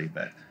else, really,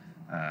 but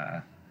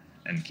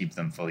and keep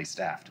them fully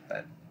staffed.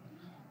 But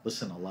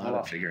Listen, we'll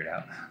all figure it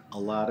out. a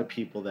lot of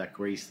people that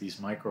grace these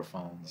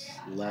microphones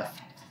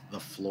left the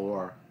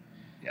floor,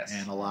 Yes.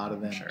 and a lot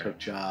of them Sure. took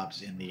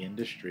jobs in the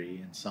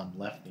industry, and some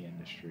left the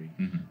industry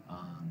Mhm.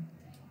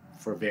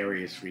 for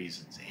various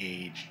reasons: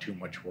 age, too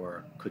much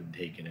work, couldn't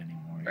take it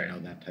anymore,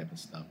 Right. that type of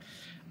stuff.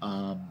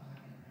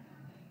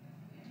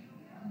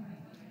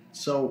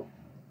 So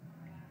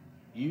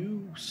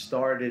you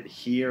started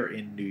here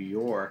in New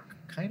York,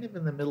 kind of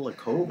in the middle of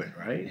COVID,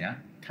 right? Yeah.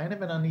 Kind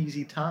of an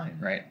uneasy time.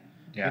 Right.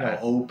 Yeah.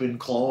 Open,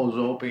 close,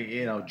 open.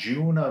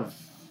 June of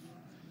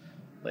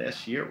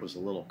last year was a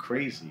little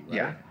crazy, right?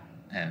 Yeah.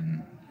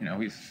 And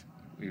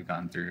we've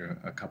gone through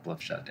a couple of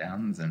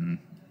shutdowns and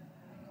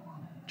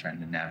trying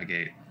to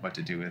navigate what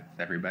to do with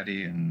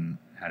everybody and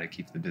how to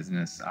keep the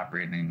business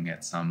operating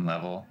at some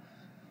level.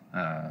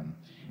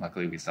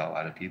 Luckily, we sell a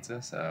lot of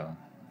pizza, so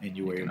And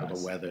you were can able to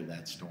always- weather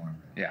that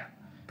storm. yeah.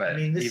 But I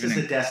mean, this even is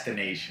a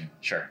destination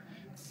sure.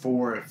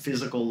 for a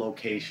physical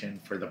location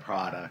for the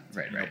product.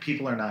 Right, right.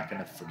 People are not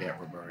going to forget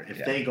Roberta. If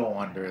Yeah. they go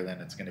under, then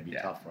it's going to be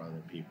Yeah. tough for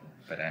other people.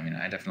 But I mean,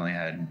 I definitely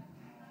had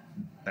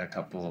a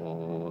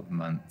couple of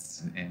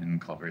months in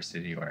Culver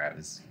City where I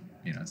was,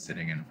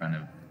 sitting in front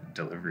of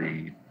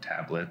delivery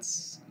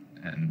tablets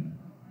and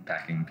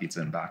packing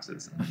pizza in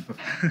boxes.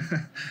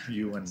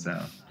 You and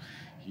So,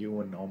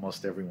 you and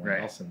almost everyone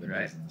Right, else in the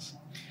right. business.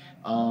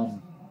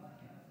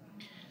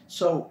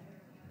 So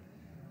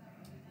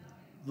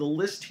the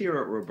list here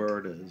at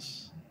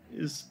Roberta's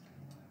is,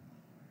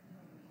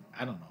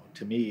 I don't know,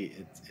 to me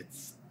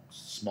it's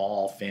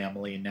small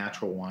family,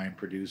 natural wine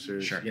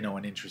producers, Sure.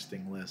 An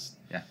interesting list.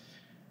 Yeah.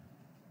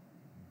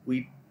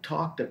 We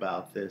talked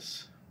about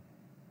this,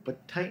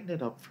 but tighten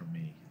it up for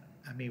me.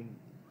 I mean,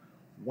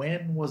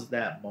 when was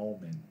that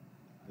moment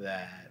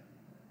that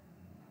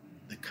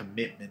the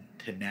commitment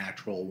to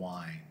natural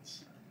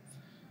wines,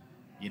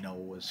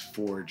 was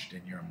forged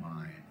in your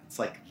mind? It's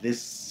like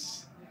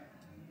this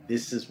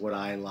is what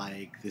I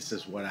like. This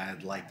is what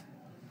I'd like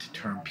to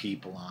turn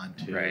people on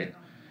to. Right.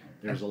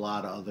 There's a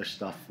lot of other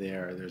stuff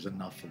there. There's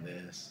enough of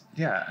this.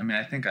 yeah, I mean,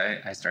 I think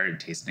I started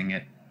tasting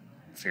it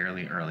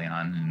fairly early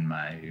on in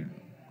my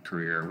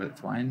career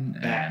with wine.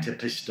 Back to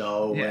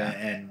Pisteau Yeah.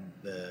 and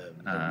the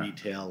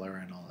retailer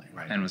and all that,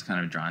 right? And was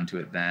kind of drawn to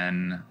it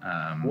then.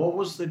 What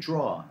was the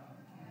draw?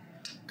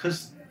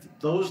 Because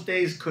those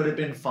days could have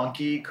been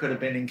funky, could have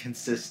been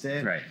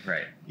inconsistent. Right.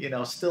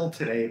 Still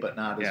today, but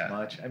not Yeah. as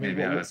much. I mean,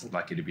 Maybe I was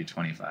lucky to be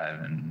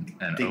 25 and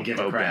Didn't give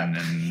a open crap.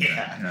 and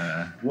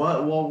Yeah.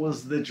 What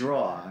was the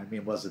draw? I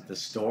mean, was it the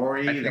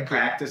story, I the think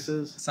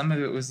practices? some of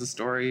it was the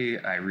story.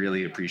 I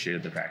really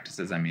appreciated the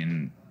practices. I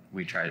mean,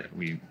 we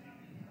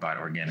bought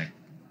organic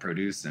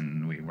produce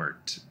and we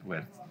worked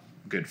with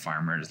good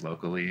farmers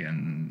locally,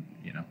 and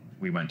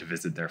we went to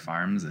visit their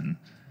farms and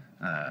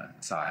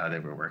saw how they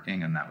were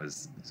working, and that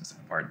was just a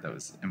part that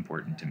was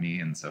important to me,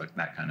 and so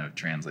that kind of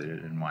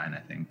translated in wine, I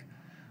think.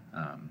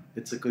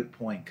 It's a good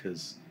point,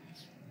 because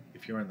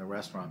if you're in the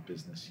restaurant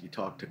business, you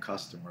talk to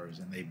customers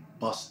and they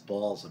bust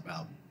balls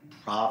about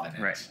provenance.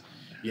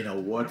 Right.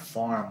 What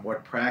farm,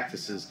 what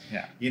practices.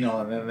 Yeah.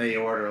 And then they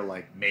order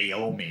like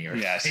Mayomi or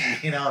Yes.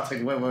 it's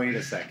like, wait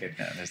a second.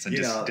 Yeah, there's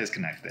a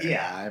disconnect there.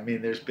 Yeah, I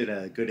mean, there's been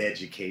a good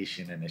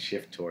education and a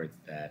shift towards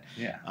that.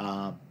 Yeah.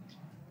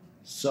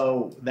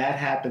 So that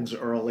happens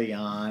early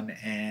on,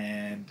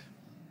 and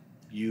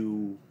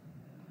you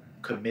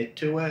commit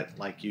to it,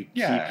 like you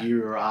Yeah. keep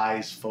your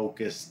eyes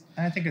focused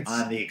And I think it's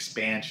on the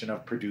expansion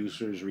of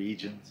producers'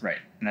 regions. right,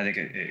 and I think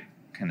it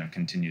kind of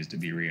continues to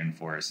be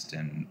reinforced.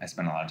 And I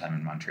spent a lot of time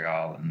in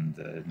Montreal, and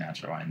the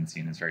natural wine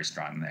scene is very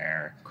strong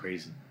there.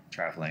 Crazy.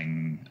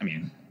 Traveling, I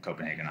mean,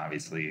 Copenhagen,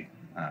 obviously.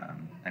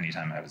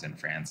 Anytime I was in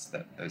France,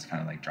 that I was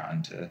kind of like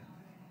drawn to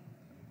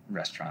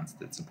restaurants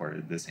that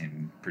supported the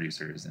same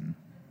producers, and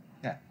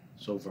yeah.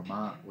 So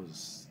Vermont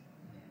was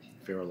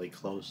fairly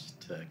close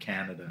to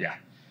Canada. Yeah.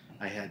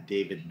 I had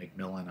David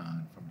McMillan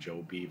on from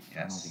Joe Beef. I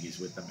don't Yes. think he's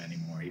with them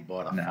anymore. He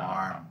bought a No.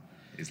 farm.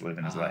 He's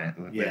living his life,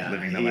 Yeah,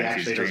 living the he life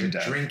actually he's dreamed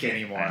doesn't of. drink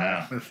anymore. I know.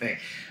 That's the thing.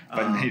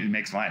 But he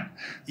makes wine.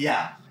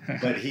 Yeah,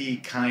 but he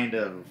kind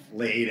of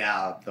laid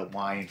out the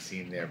wine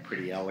scene there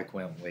pretty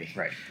eloquently.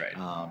 Right.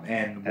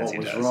 And As what he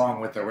was does. wrong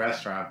with the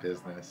restaurant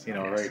business. A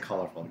Yes. very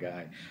colorful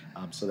guy.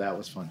 So that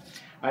was fun.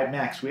 All right,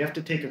 Max, we have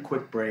to take a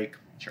quick break.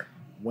 Sure.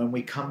 When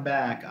we come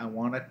back, I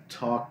want to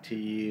talk to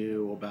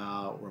you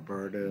about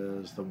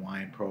Roberta's, the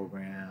wine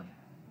program,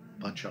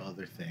 a bunch of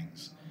other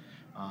things.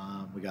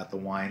 We got the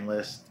wine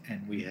list,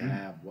 and we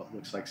have what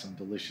looks like some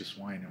delicious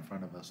wine in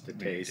front of us to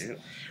taste.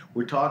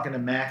 We're talking to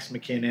Max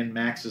Mackinnon.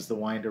 Max is the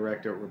wine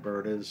director at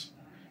Roberta's,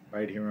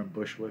 right here in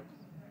Bushwick,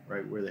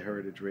 right where the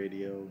Heritage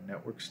Radio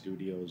Network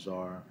studios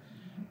are.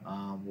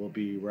 We'll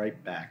be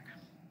right back.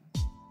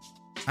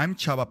 I'm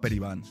Chava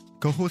Periban,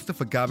 co-host of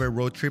Agave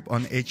Road Trip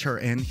on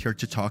HRN, here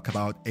to talk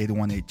about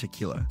 818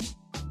 Tequila.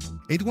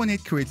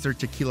 818 creates their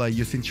tequila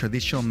using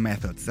traditional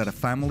methods at a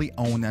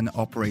family-owned and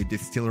operated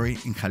distillery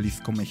in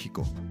Jalisco,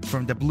 Mexico.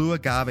 From the blue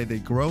agave they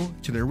grow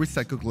to their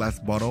recycled glass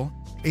bottle,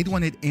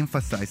 818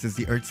 emphasizes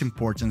the earth's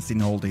importance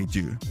in all they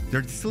do.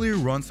 Their distillery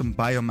runs on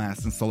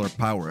biomass and solar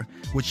power,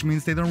 which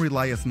means they don't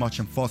rely as much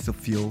on fossil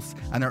fuels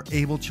and are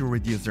able to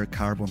reduce their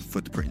carbon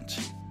footprint.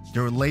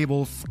 Their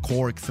labels,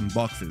 corks, and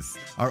boxes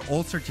are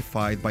all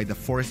certified by the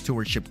Forest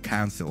Stewardship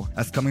Council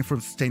as coming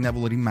from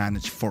sustainability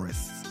managed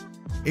forests.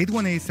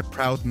 818 is a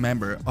proud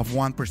member of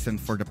 1%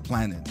 for the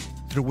Planet,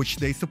 through which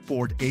they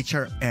support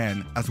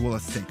HRN as well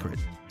as Sacred,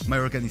 my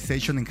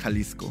organization in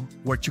Jalisco,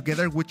 where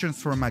together we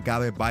transform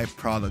agave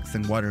byproducts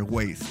and water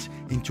waste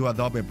into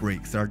adobe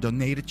bricks that are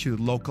donated to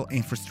local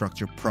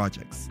infrastructure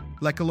projects,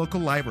 like a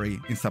local library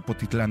in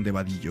Zapotitlan de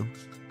Vadillo.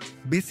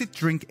 Visit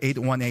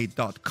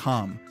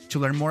drink818.com to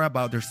learn more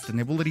about their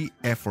sustainability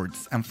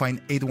efforts and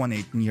find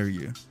 818 near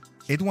you.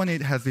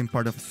 818 has been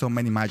part of so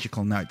many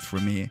magical nights for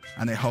me,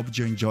 and I hope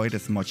you enjoy it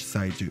as much as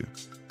I do.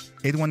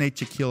 818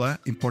 Tequila,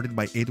 imported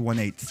by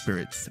 818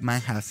 Spirits,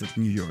 Manhasset,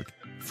 New York.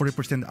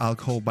 40%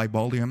 alcohol by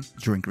volume.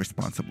 Drink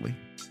responsibly.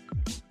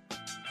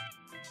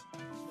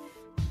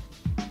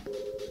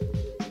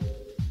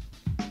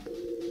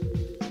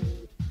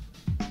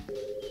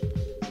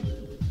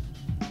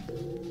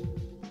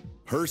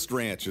 Hearst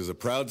Ranch is a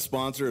proud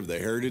sponsor of the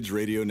Heritage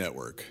Radio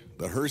Network.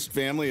 The Hearst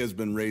family has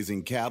been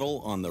raising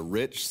cattle on the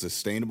rich,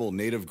 sustainable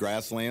native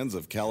grasslands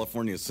of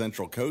California's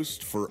Central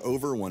Coast for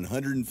over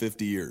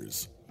 150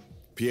 years.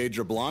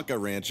 Piedra Blanca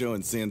Rancho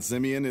in San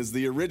Simeon is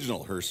the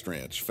original Hearst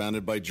Ranch,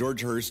 founded by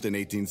George Hearst in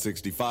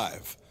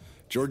 1865.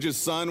 George's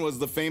son was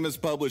the famous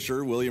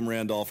publisher William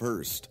Randolph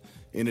Hearst.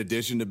 In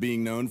addition to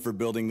being known for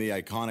building the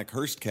iconic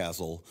Hearst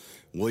Castle,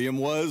 William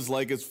was,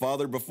 like his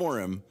father before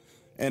him,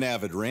 an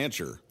avid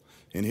rancher.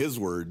 In his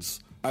words,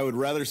 "I would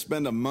rather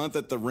spend a month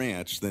at the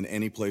ranch than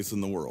any place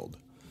in the world."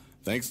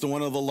 Thanks to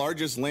one of the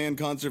largest land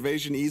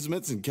conservation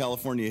easements in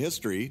California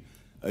history,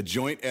 a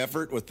joint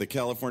effort with the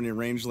California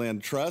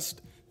Rangeland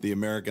Trust, the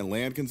American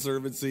Land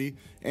Conservancy,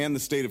 and the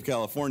state of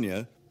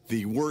California,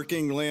 the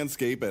working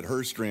landscape at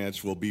Hearst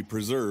Ranch will be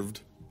preserved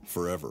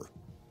forever.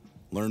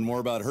 Learn more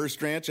about Hearst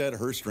Ranch at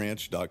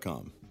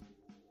HearstRanch.com.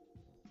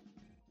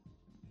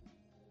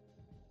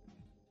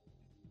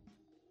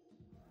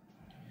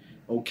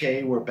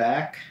 Okay, we're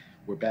back.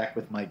 We're back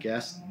with my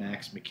guest,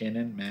 Max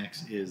Mackinnon.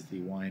 Max is the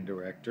wine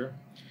director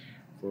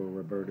for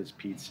Roberta's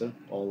Pizza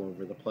all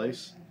over the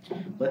place.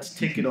 Let's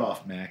tick it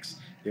off, Max.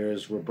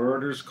 There's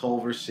Roberta's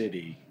Culver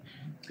City.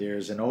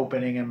 There's an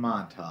opening in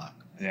Montauk.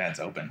 Yeah, it's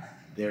open.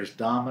 There's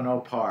Domino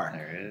Park.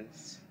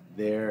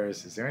 There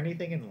is. Is there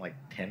anything in like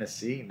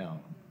Tennessee? No.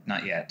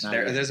 Not yet. Not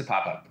yet. There's a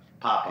pop-up.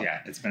 Pop-up.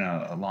 Yeah, it's been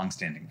a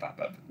long-standing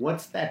pop-up.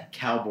 What's that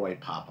cowboy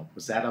pop-up?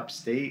 Was that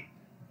upstate?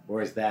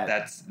 Or is that...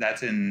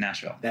 That's in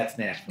Nashville. That's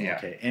Nashville, Yeah.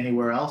 Okay.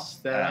 Anywhere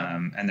else?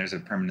 And there's a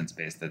permanent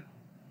space that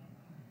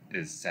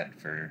is set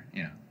for,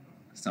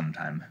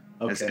 sometime.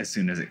 Okay. As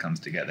soon as it comes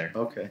together.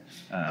 Okay.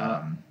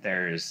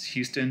 There's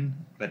Houston,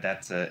 but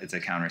it's a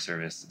counter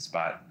service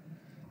spot.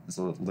 There's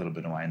a little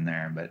bit of wine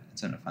there, but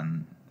it's in a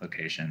fun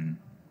location.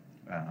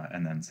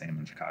 And then same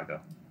in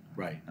Chicago.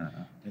 Right.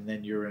 And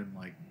then you're in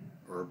like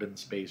urban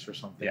space or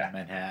something in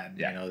Manhattan.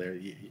 Yeah.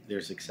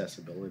 There's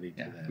accessibility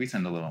to that. We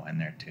send a little wine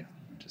there too,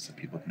 just so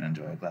people can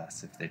enjoy a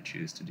glass if they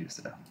choose to do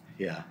so.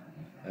 Yeah,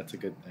 that's a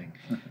good thing.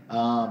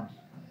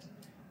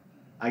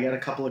 I got a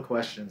couple of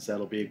questions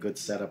that'll be a good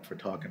setup for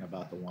talking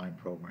about the wine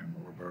program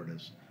at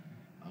Roberta's.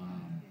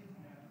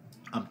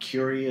 I'm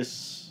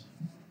curious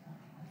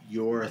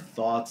your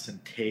thoughts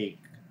and take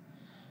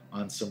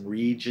on some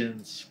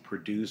regions,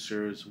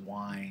 producers,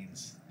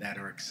 wines that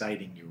are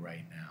exciting you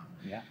right now.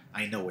 Yeah.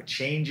 I know it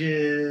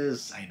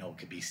changes. I know it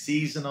could be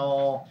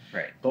seasonal.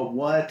 Right. But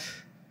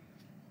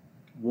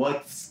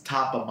what's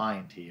top of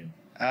mind to you?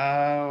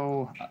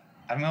 Oh,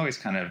 I'm always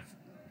kind of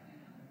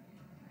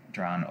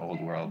drawn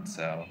old world,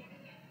 so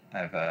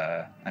we're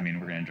going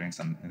to drink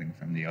something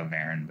from the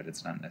Auvergne, but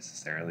it's not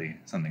necessarily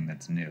something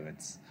that's new.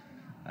 It's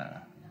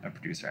a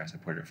producer I've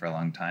supported for a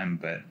long time,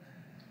 but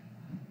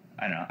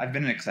I don't know. I've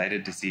been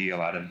excited to see a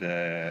lot of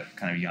the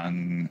kind of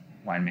young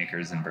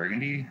winemakers in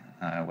Burgundy,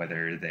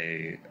 whether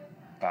they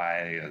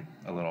buy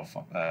a little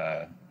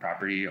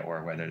property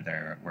or whether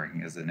they're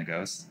working as a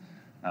negoce,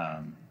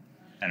 and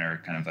are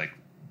kind of like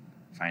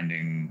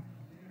finding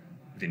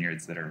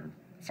vineyards that are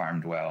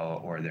farmed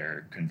well, or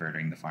they're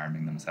converting the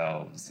farming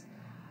themselves.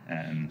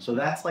 And so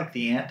that's like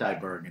the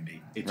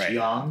anti-Burgundy. It's right.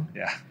 Young.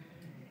 Yeah.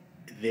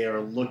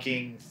 They're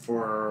looking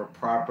for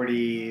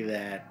property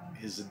that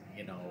isn't,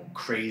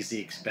 crazy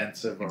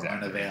expensive or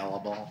Exactly.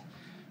 unavailable.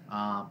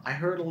 I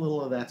heard a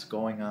little of that's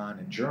going on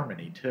in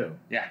Germany too.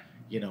 Yeah.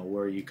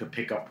 where you could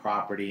pick up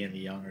property and the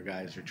younger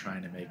guys are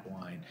trying to make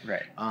wine.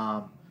 Right.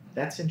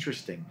 That's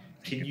interesting.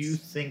 Can you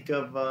think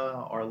of,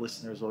 our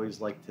listeners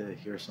always like to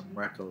hear some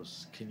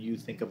recos. Can you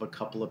think of a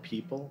couple of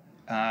people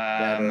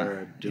that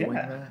are doing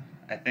that?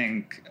 I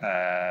think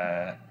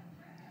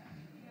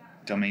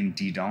Domaine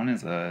Didon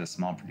is a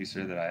small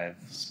producer that I've...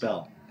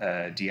 Spell.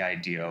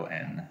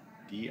 Didon.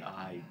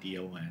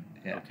 Didon.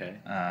 Yeah. Okay.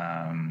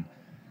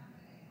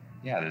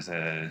 There's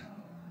a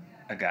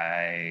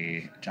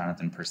guy,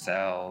 Jonathan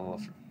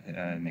Purcell,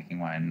 making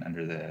wine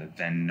under the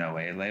Vin Noe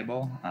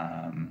label.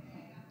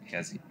 He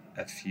has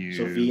a few...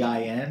 So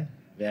V-I-N?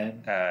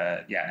 Then?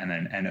 And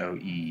then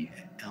N-O-E.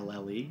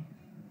 L-L-E?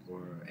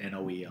 Or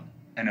N-O-E-L?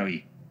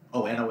 N-O-E.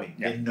 Oh, N-O-E.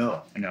 Yeah.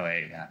 No.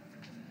 N-O-E, yeah.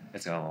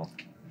 It's got a little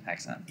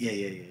accent. Yeah.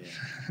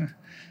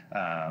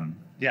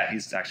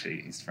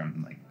 He's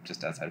from like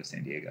just outside of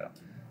San Diego,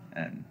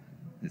 and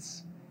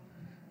is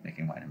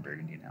making wine in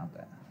Burgundy now.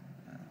 But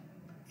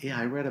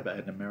I read about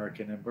an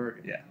American in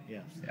Burgundy.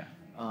 Yeah.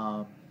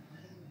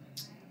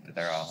 But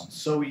they're all...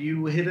 So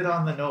you hit it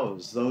on the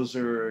nose. Those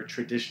are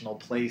traditional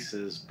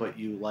places, but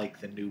you like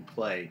the new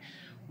play.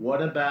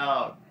 What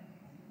about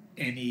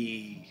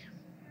any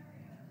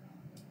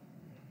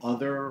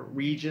other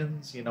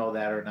regions, that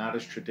are not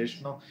as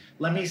traditional?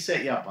 Let me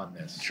set you up on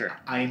this. Sure.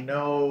 I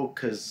know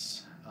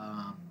because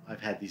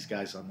I've had these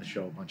guys on the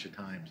show a bunch of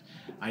times.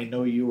 I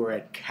know you were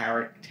at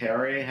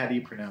Caractere. How do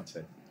you pronounce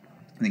it?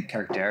 I think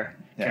Caractere.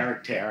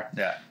 Caractere.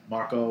 Yeah.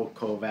 Marco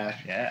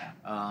Kovac. Yeah.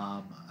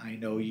 I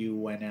know you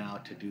went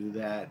out to do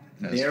that.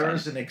 That's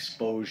There's fun. an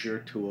exposure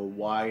to a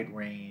wide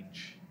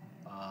range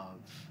of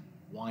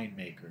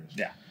winemakers.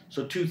 Yeah.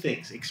 So two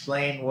things.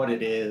 Explain what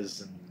it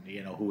is and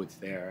who it's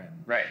there.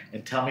 Right.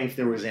 And tell me if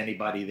there was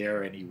anybody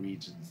there, any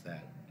regions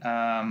that...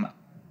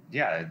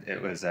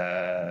 It was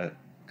a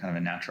kind of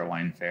a natural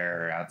wine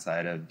fair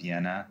outside of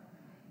Vienna.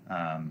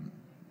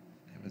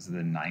 It was the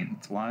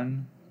 9th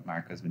one.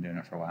 Marco's been doing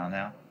it for a while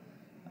now.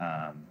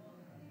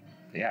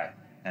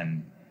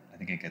 And I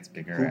think it gets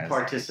bigger. Who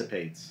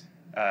participates?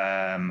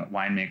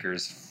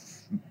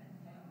 Winemakers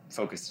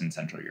focused in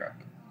Central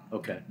Europe.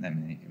 Okay.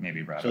 Then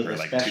maybe brought So over the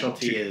like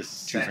specialty two,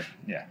 is...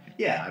 yeah.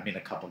 Yeah, I mean,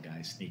 a couple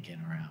guys sneak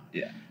in around.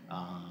 Yeah.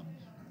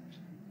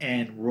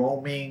 And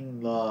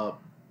roaming the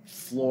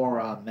floor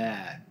on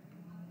that,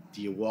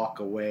 do you walk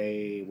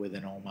away with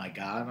an oh my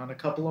god on a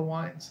couple of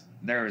wines?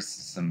 There was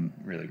some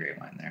really great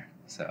wine there,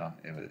 so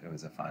it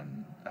was a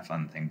fun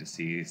thing to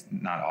see.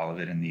 Not all of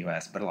it in the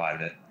U.S., but a lot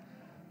of it.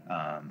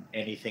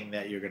 Anything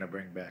that you're going to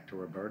bring back to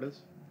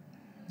Roberta's?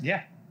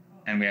 Yeah,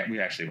 and we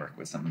actually work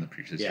with some of the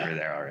producers who were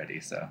there already.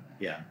 So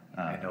yeah,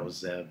 I know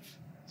Zev.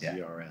 Yeah.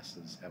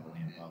 ZRS is heavily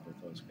involved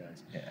with those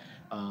guys.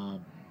 Yeah.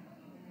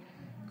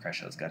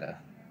 Kresho's got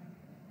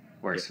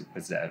works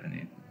with Zev,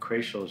 and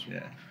Kresho's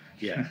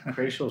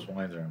Kresho's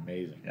wines are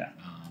amazing. Yeah.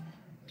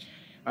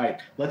 All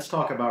right, let's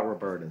talk about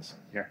Roberta's.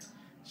 Yeah.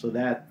 So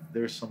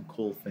there's some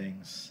cool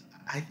things.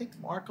 I think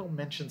Marco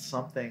mentioned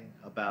something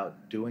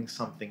about doing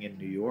something in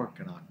New York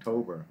in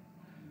October.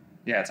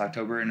 Yeah, it's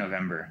October and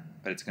November,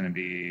 but it's going to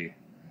be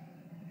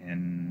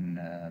in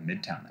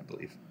Midtown, I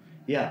believe.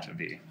 Yeah. Which would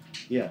be...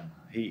 Yeah.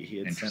 He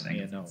had sent me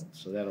a interesting. note,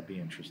 so that'll be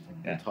interesting.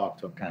 Yeah. We'll talk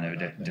to him. Kind of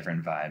a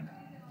different vibe.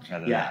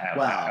 Rather Yeah,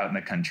 than out in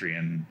the country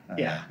in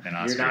Austria.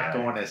 You're not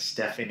going to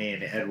Stephanie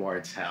and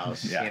Edward's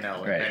house, Yeah, in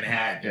right.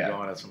 Manhattan. You're Yeah.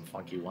 going to some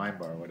funky wine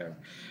bar or whatever.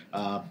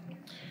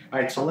 All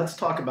right, so let's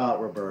talk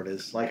about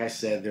Roberta's. Like I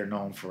said, they're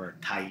known for a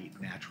tight,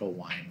 natural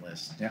wine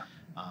list. Yeah.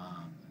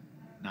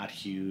 Not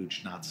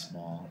huge, not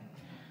small.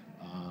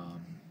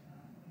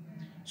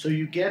 So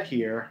you get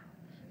here,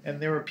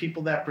 and there were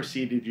people that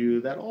preceded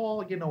you that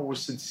all, were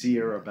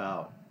sincere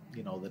about,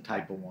 the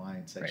type of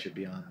wines that Right. should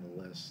be on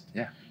the list.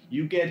 Yeah.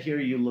 You get here,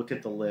 you look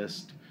at the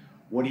list.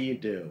 What do you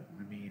do?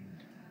 I mean,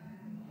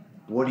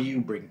 what do you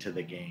bring to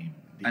the game?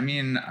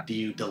 Do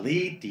you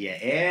delete? Do you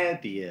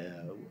add? Do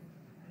you...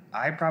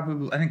 I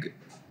think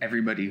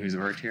everybody who's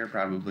worked here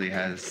probably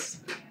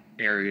has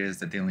areas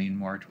that they lean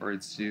more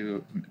towards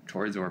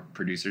or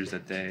producers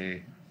that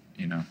they,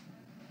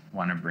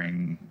 want to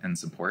bring and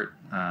support.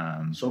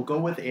 So go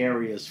with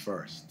areas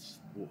first.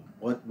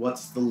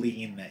 What's the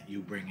lean that you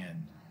bring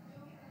in?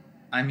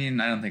 I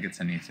don't think it's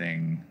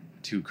anything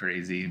too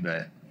crazy,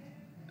 but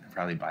I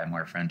probably buy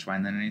more French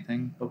wine than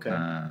anything. Okay.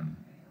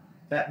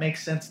 That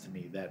makes sense to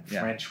me, that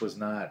French was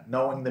not...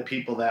 Knowing the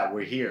people that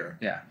were here.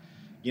 Yeah.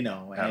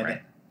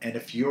 Right. And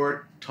if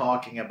you're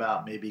talking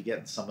about maybe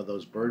getting some of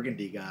those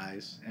Burgundy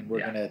guys, and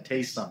we're going to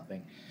taste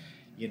something,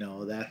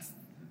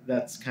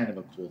 that's kind of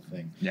a cool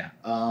thing. Yeah.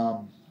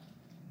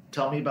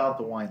 Tell me about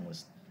the wine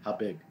list. How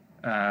big?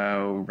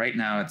 Right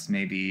now it's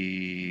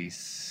maybe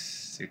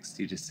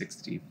 60 to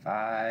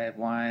 65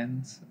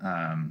 wines,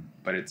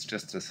 but it's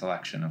just a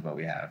selection of what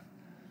we have.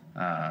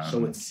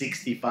 So it's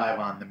 65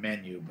 on the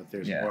menu, but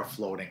there's Yeah. more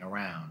floating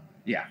around.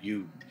 Yeah.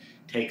 You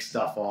take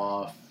stuff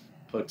off,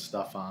 put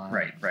stuff on.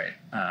 Right.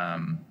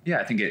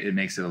 I think it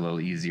makes it a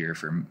little easier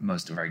for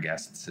most of our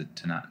guests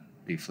to not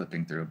be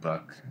flipping through a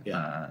book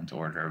to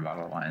order a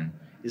bottle of wine.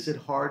 Is it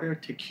harder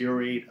to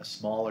curate a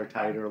smaller,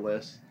 tighter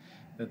list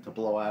than to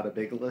blow out a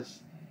big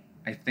list?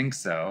 I think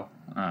so,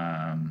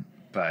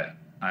 but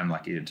I'm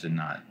lucky to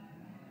not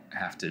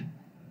have to,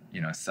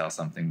 sell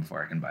something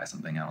before I can buy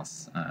something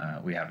else.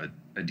 We have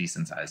a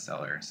decent sized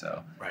cellar,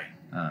 so Right.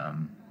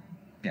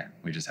 yeah,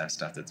 we just have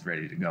stuff that's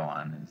ready to go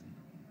on.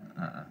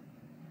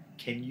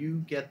 Can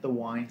you get the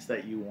wines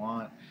that you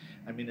want?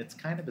 I mean, it's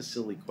kind of a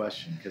silly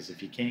question because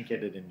if you can't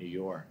get it in New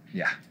York,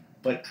 Yeah,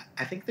 but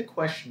I think the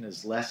question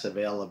is less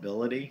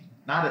availability.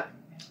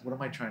 What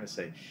am I trying to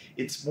say?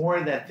 It's more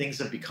that things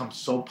have become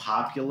so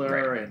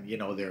popular Right.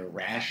 and they're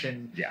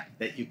rationed Yeah.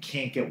 that you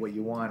can't get what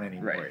you want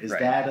anymore. Right, Is right.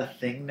 that a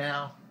thing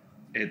now?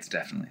 it's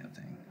definitely a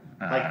thing.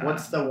 Like,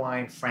 what's the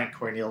wine Frank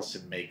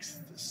Cornelison makes?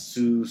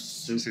 The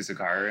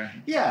Susukaru?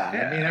 Yeah,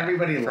 I mean,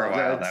 everybody for a loved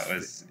while. it. That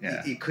was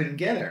You couldn't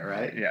get it,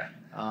 right? yeah.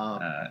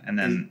 And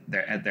then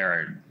there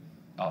are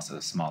also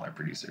smaller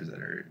producers that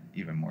are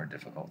even more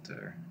difficult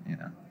to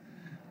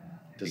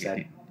Does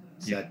you-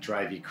 that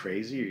drive you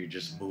crazy, or you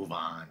just move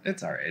on?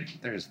 It's all right.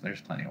 There's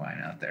plenty of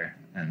wine out there,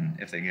 and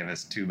if they give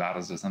us 2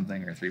 bottles of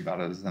something or 3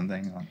 bottles of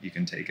something, well, you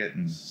can take it.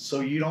 And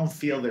So you don't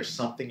feel there's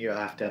something you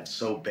have to have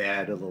so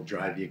bad it'll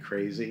drive you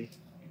crazy?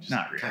 You just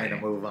Not really. kind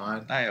of move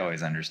on. I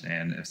always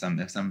understand if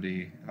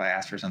I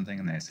ask for something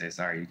and they say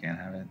sorry, you can't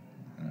have it,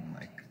 and I'm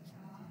like,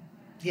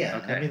 Yeah,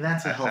 okay. I mean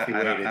that's a healthy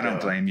way to do it. I don't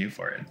blame you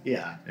for it.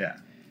 Yeah, Yeah,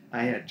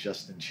 I had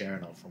Justin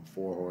Chernow from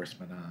Four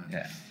Horsemen on.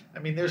 yeah, I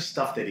mean, there's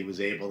stuff that he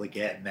was able to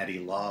get and that he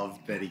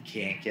loved that he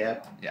can't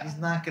get. Yeah. He's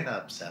not going to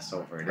obsess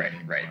over it Right,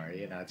 anymore. right.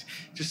 It's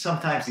just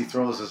sometimes he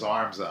throws his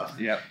arms up.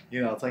 yep,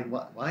 It's like,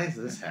 why is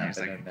this And it's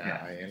happening like,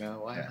 now? yeah.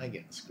 Why am Yeah. I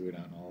getting screwed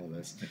on all of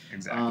this?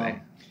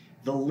 exactly.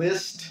 The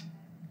list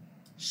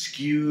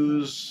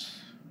skews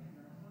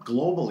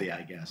globally,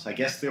 I guess. I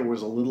guess there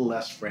was a little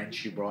less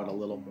French. You brought a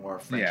little more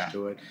French Yeah.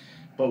 to it.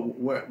 But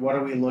what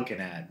are we looking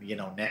at?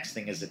 Next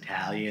thing is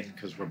Italian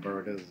because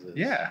Roberta's is...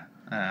 Yeah,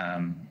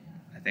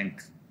 I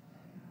think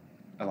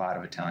a lot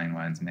of Italian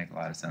wines make a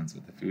lot of sense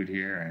with the food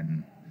here,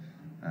 and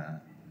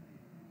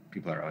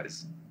people are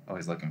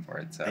always looking for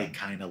it. So They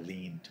kind of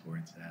lean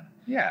towards that.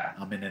 yeah,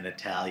 I'm in an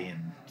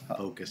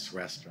Italian-focused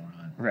restaurant.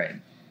 right.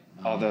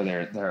 Although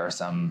there are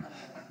some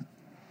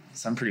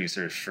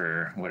producers,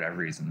 for whatever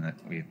reason, that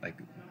we like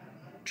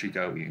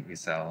Trico, we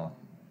sell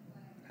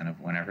kind of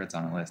whenever it's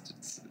on a list.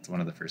 It's one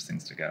of the first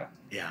things to go.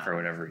 Yeah. For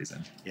whatever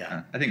reason.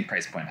 Yeah. I think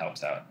price point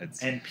helps out.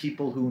 And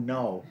people who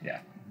know Yeah.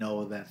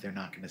 know that they're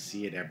not going to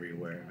see it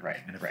everywhere. Right,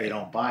 And if right. they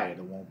don't buy it,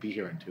 it won't be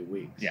here in 2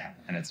 weeks. Yeah,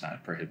 and it's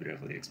not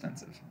prohibitively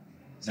expensive.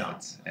 So No.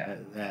 it's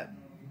yeah.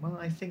 Well,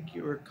 I think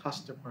your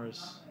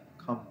customers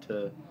come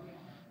to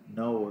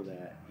know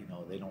that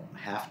they don't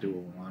have to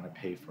want to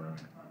pay for a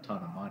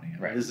ton of money. I mean,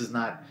 Right. This is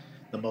not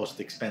the most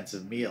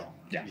expensive meal.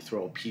 Yeah. You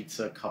throw a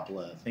pizza, a couple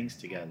of things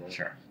together.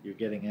 Sure. You're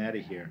getting out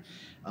of here.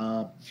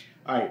 All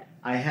right,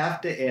 I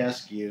have to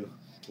ask you.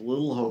 It's a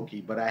little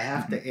hokey, but I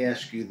have to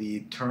ask you the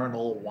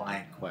eternal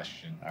wine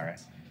question All right.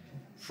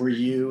 for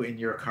you in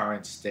your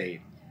current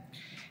state,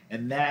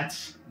 and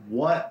that's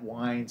what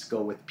wines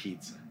go with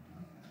pizza.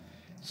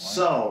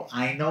 So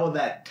I know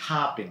that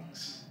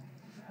toppings,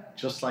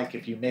 just like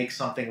if you make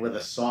something with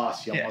a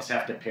sauce, you Yeah. almost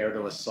have to pair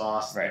to a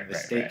sauce Right, than the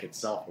right, steak right.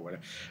 itself or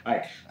whatever. All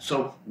right,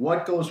 so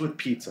what goes with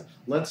pizza?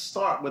 Let's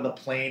start with a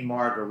plain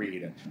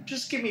margarita.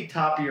 Just give me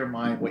top of your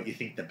mind what you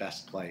think the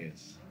best play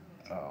is.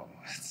 Oh,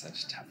 that's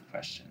such a tough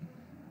question.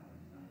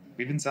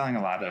 We've been selling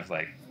a lot of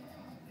like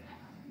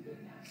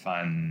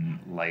fun,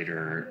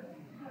 lighter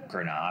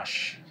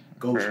Grenache.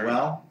 Goes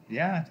well?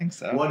 Yeah, I think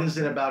so. What is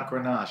it about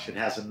Grenache? It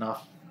has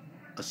enough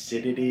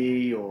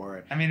acidity,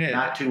 or I mean,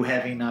 not too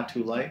heavy, not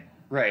too light?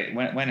 right.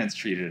 When it's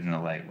treated in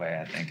a light way,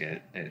 I think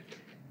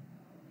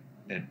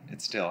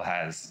it still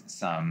has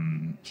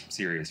some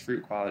serious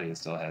fruit quality. It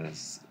still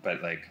has,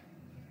 but like,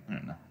 I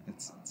don't know.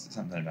 It's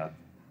something about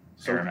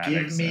So give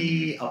aromatics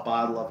me a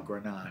bottle of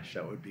Grenache.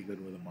 That would be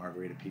good with a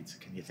margarita pizza.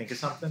 Can you think of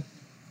something?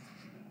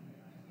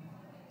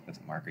 with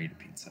a margarita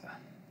pizza.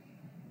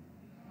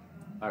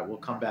 All right, we'll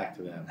come back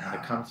to that. When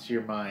it comes to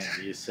your mind,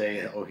 you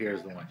say, oh,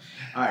 here's the one.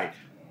 All right,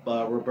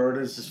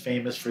 Roberta's is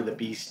famous for the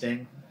bee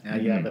sting. Now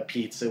you have a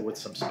pizza with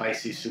some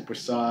spicy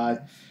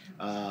supersod.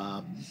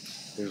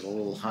 There's a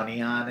little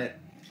honey on it.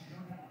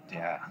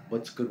 Yeah,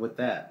 What's good with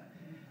that?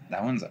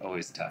 that one's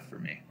always tough for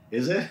me.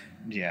 Is it?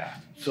 Yeah,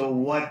 So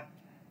what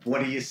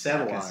do you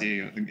settle on?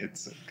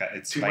 because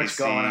it's Too spicy. much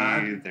going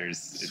on?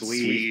 It's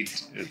Sweet.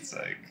 sweet. It's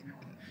like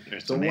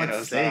there's So tomato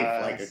what's safe?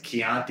 sauce. Like a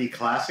Chianti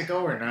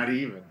Classico or not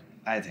even?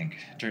 I think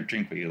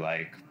drink what you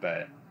like,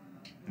 but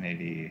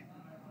maybe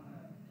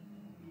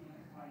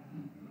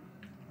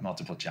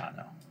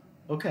Montepulciano.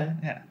 Okay.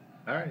 Yeah,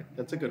 All right,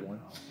 that's a good one.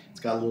 It's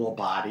got a little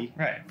body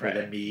right, for right.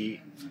 the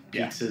meat.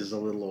 Yeah. Pizza's a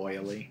little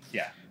oily.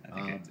 Yeah,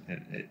 I think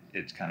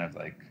it's kind of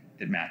like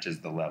it matches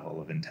the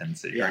level of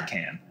intensity, or Yeah. it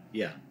can.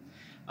 Yeah.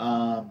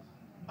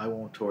 I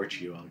won't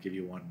torture you. I'll give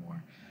you one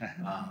more.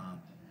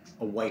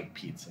 A white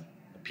pizza.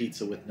 A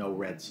pizza with no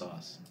red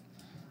sauce.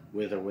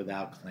 With or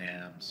without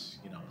clams.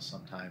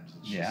 Sometimes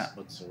it's just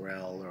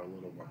mozzarella or a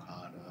little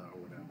ricotta or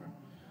whatever.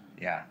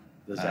 Yeah,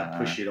 Does that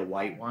push you to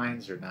white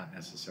wines or not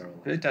necessarily?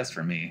 it does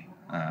for me.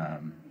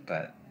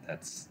 but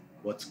that's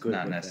What's good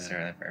not with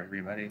necessarily for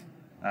everybody.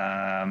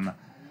 Chenin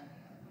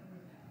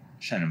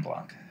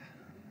Blanc.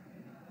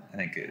 I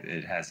think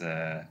it has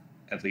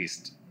at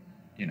least,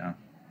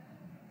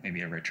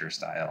 maybe a richer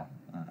style.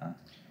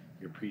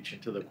 You're preaching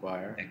to the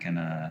choir. It can,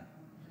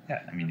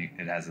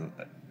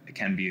 it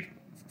can be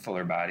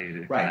fuller bodied.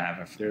 It Right. can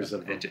have There's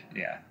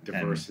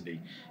diversity.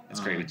 And it's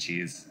great with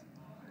cheese.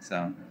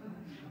 So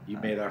you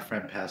made our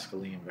friend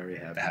Pascaline very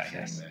happy saying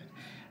yes. that.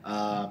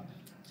 All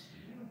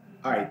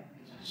right.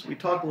 So we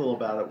talked a little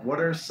about it. What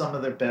are some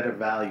of the better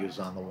values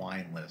on the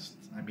wine list?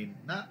 I mean,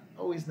 not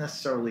always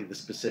necessarily the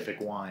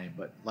specific wine,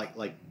 but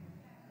like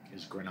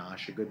is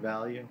Grenache a good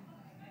value?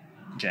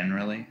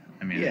 Generally,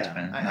 it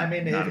depends.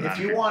 If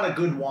you want a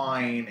good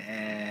wine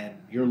and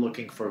you're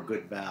looking for a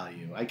good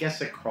value, I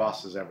guess it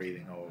crosses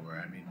everything over.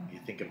 I mean, you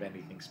think of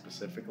anything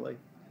specifically?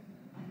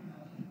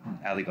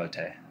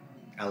 Aligoté.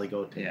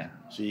 Yeah.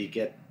 So you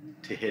get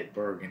to hit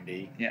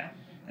Burgundy. Yeah,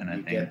 and I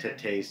think get to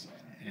taste,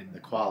 and the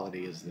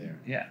quality is there.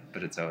 Yeah,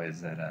 but it's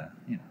always at a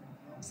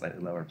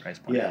slightly lower price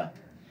point. Yeah,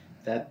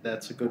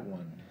 that's a good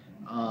one.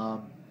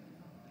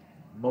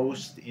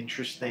 Most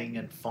interesting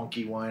and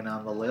funky wine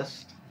on the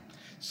list.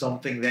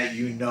 Something that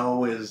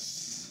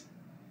is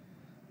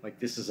like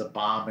this is a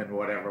bomb in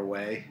whatever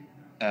way.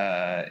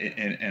 Let's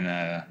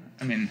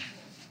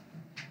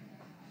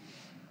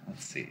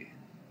see.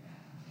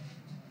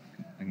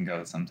 We can go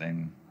with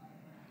something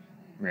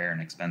rare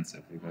and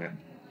expensive. We go with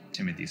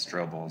Timothy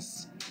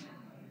Strobel's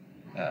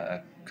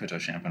Coteau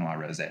Champenois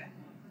Rosé.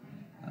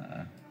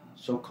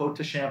 So Côte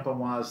de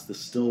Champenois is the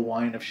still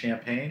wine of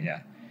Champagne.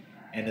 Yeah.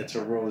 And it's a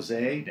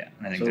rosé. Yeah,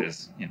 and I think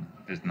there's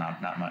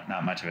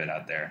not much of it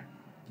out there.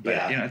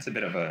 But it's a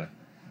bit of a.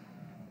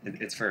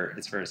 It's for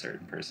a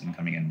certain person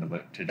coming in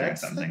to drink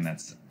something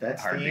that's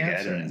hard to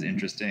get and is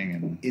interesting.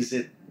 And is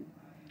it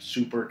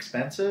super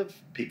expensive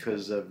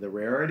because of the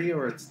rarity,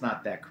 or it's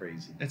not that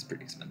crazy? It's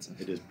pretty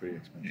expensive. It is pretty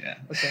expensive. Yeah.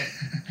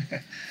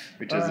 Okay.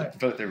 Which is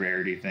both the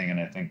rarity thing and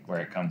I think where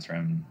it comes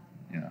from,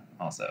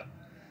 also.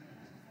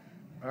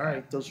 All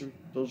right, those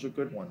are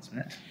good ones.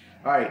 Yeah.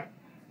 All right,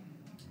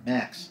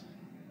 Max.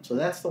 So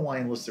that's the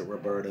wine list at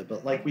Roberta,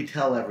 but like we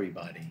tell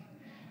everybody,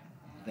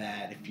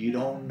 that if you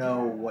don't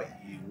know what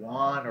you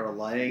want or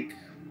like,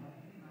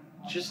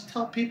 just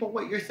tell people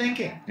what you're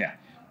thinking. Yeah.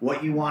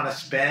 What you want to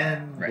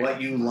spend,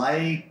 what you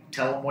like,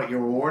 tell them what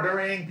you're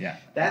ordering. Yeah.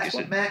 That's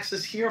what Max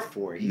is here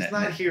for. He's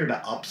not here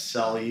to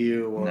upsell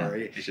you or... No,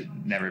 you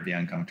should never be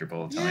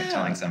uncomfortable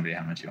telling somebody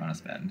how much you want to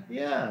spend.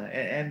 Yeah,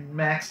 and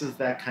Max is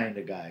that kind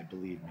of guy,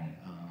 believe me.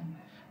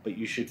 But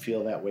you should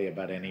feel that way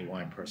about any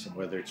wine person,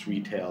 whether it's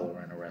retail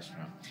or in a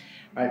restaurant.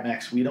 All right,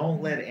 Max, we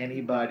don't let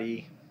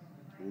anybody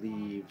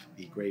leave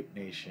the Grape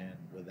Nation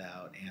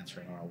without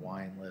answering our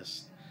wine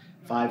list.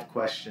 5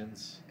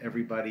 questions.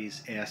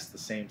 Everybody's asked the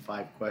same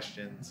 5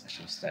 questions. I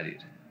should have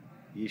studied.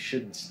 You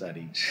shouldn't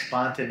study.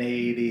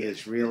 Spontaneity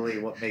is really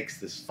what makes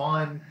this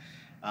fun.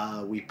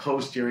 We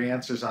post your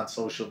answers on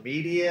social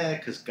media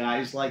because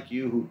guys like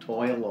you who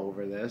toil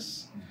over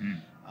this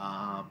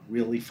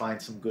really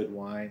find some good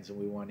wines, and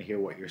we want to hear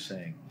what you're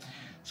saying.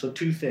 So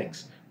 2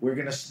 things. We're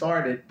going to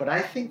start it, but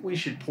I think we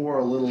should pour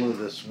a little of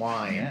this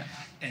wine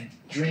and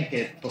drink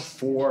it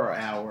before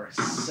our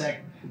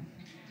segment,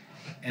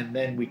 and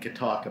then we could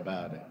talk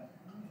about it.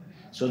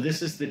 So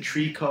this is the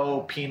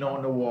Tricot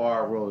Pinot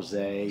Noir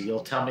Rosé.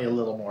 You'll tell me a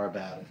little more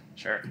about it.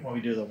 Sure. When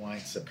we do the wine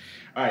sip.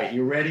 All right,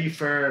 you ready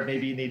for,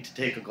 maybe you need to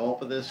take a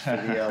gulp of this for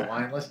the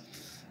wine list?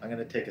 I'm going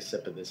to take a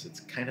sip of this.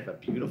 It's kind of a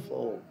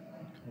beautiful,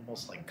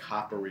 almost like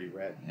coppery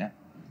red. Yeah.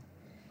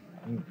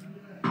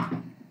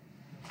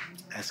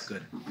 That's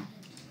good.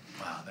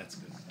 Wow, that's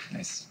good.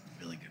 Nice.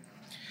 Really good.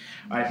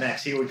 All right,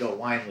 Max, here we go.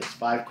 Wine list,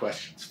 5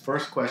 questions.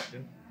 First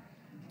question.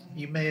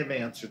 You may have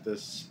answered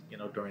this,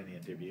 during the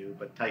interview,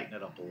 but tighten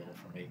it up a little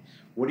for me.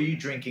 What are you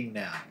drinking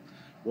now?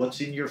 What's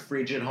in your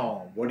fridge at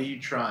home? What are you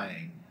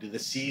trying? Do the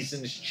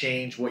seasons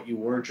change what you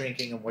were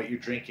drinking and what you're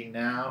drinking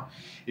now?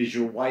 Is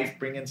your wife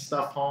bringing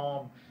stuff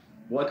home?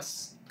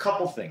 What's a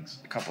couple things?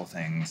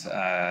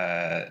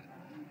 I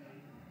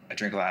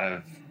drink a lot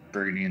of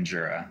Burgundy and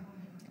Jura.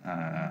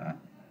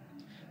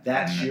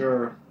 That's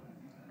your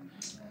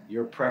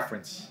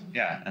preference.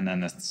 Yeah, and then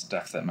the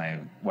stuff that my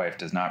wife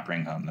does not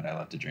bring home that I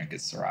love to drink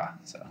is Syrah.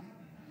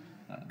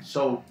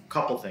 So,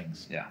 couple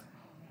things. Yeah.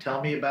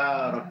 Tell me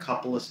about a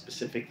couple of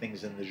specific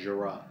things in the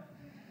Jura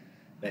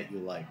that you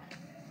like.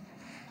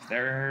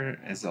 There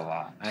is a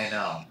lot. I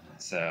know.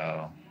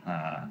 So,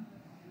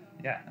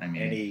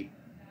 Any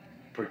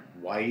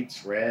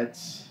whites,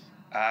 reds?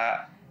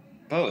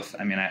 Both.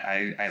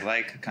 I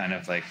like kind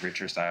of like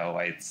richer style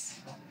whites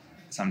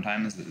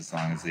sometimes, as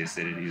long as the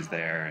acidity is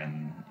there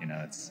and,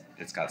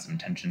 it's got some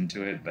tension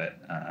to it. But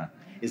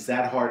is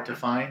that hard to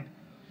find?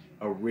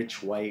 A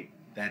rich white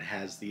that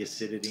has the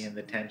acidity and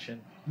the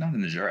tension? Not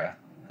in the Jura.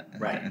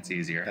 Right. It's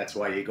easier. That's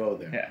why you go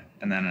there. Yeah.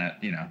 And then,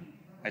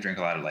 I drink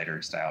a lot of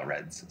lighter style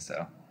reds.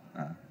 So.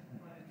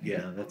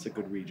 Yeah, that's a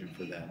good region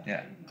for that.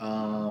 Yeah.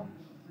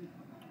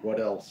 What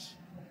else?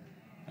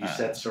 You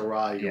said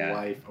Syrah, your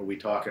wife. Are we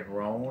talking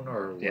Rhone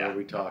or where are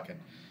we talking?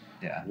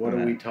 Yeah. What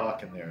are we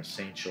talking there?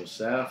 Saint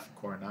Joseph,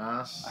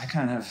 Cornas? I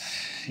kind of,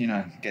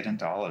 get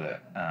into all of it.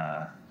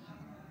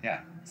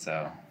 Yeah.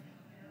 So.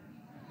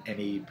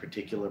 Any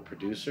particular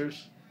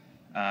producers?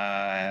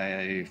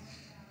 I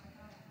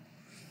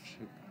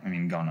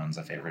mean, Gonon's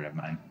a favorite of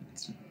mine.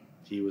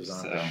 He was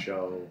on the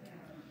show.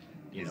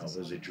 It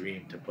was a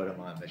dream to put him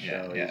on the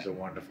show. Yeah. He's a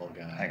wonderful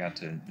guy. I got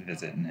to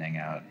visit and hang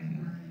out,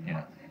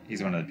 and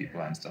he's one of the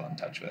people I'm still in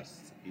touch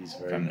with. He's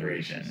very from the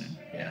gracious. region.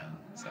 Yeah.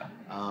 So.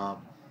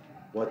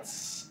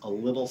 What's a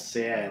little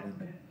sad,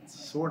 and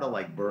it's sort of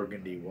like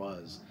Burgundy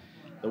was,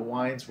 the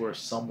wines were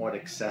somewhat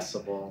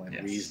accessible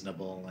and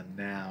reasonable, and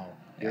now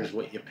here's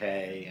what you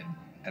pay.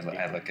 And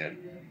I look at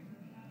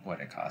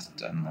what it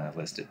cost on the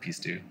list at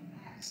Pistu.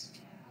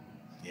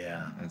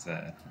 It's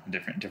a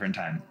different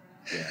time.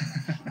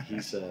 Yeah,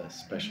 he's a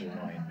special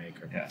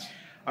winemaker. Yeah.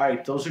 All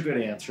right, those are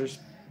good answers.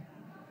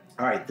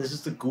 All right, this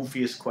is the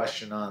goofiest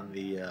question on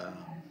the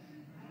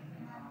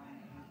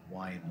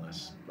wine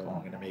list, but I'm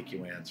going to make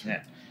you answer.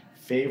 Yeah.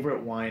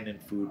 Favorite wine and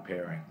food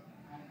pairing?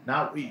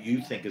 Not what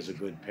you think is a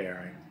good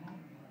pairing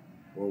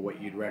or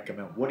what you'd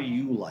recommend. What do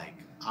you like?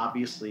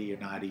 Obviously, you're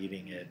not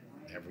eating it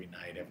every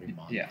night, every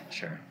month. Yeah,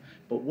 sure.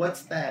 But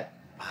what's that?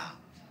 Wow,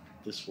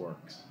 this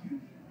works.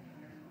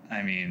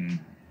 I mean...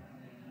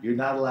 You're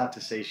not allowed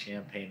to say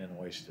champagne and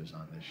oysters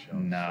on this show.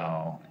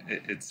 No,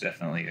 it's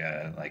definitely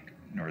like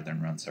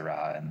Northern Rhone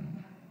Syrah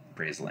and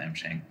braised lamb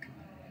shank.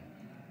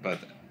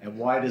 And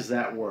why does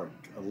that work?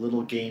 A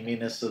little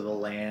gaminess of the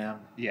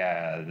lamb?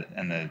 Yeah,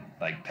 and the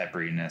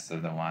pepperiness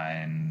of the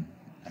wine.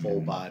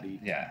 Full-bodied?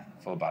 Yeah,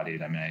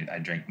 full-bodied. I mean, I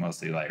drink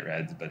mostly light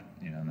reds, but,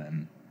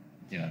 then,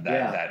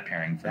 that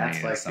pairing for me is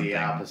something. That's like the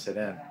opposite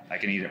end. I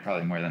can eat it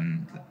probably more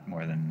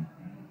than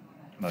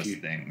most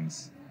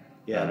things.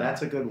 Yeah,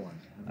 that's a good one.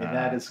 I mean,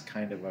 that is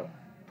kind of a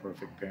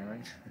perfect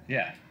pairing.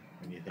 Yeah.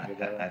 When you think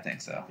about it. I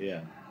think so.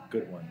 Yeah,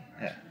 good one.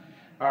 Yeah.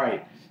 All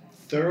right,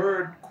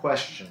 third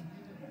question.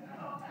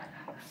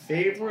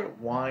 Favorite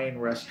wine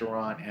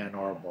restaurant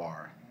and/or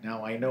bar?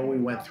 Now, I know we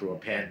went through a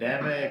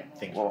pandemic.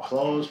 Things were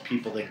closed.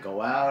 People didn't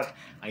go out.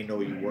 I know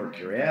you work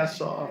your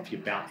ass off. You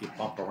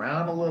bump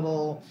around a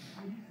little.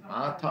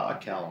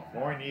 Montauk,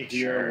 California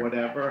here,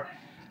 whatever.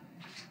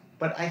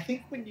 But I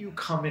think when you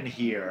come in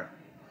here,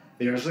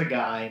 there's a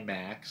guy,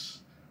 Max,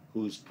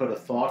 who's put a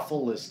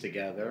thoughtful list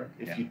together.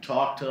 If you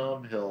talk to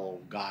him,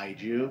 he'll guide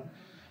you.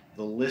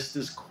 The list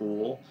is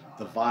cool.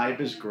 The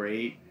vibe is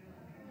great.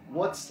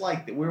 What's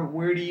like,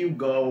 where do you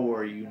go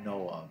or you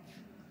know of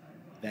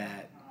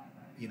that,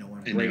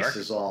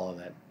 embraces all of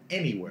that?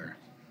 Anywhere.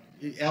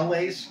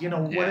 LA's,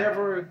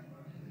 whatever.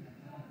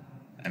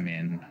 I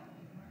mean,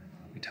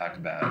 we talked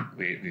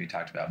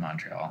about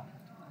Montreal.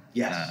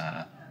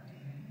 Yes.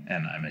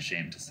 And I'm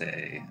ashamed to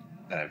say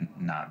that I've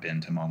not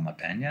been to Mont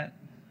Lapin yet.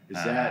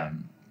 Is that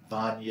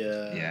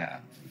Vanya? Yeah,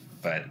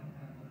 but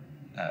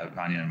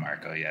Vanya and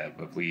Marco,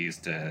 but we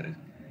used to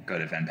go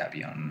to Vin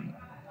Papillon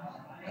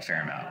a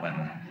fair amount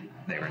when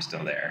they were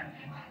still there.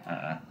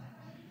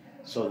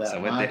 So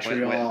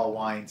Montreal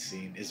wine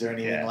scene, is there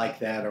anything like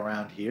that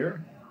around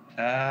here?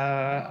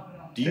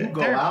 Do you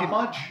go out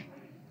much?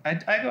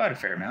 I go out a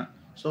fair amount.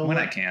 So when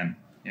I can,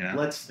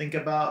 Let's think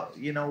about,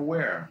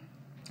 where.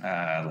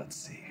 Let's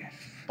see.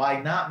 By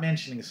not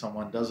mentioning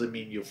someone doesn't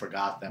mean you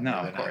forgot them. No,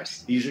 of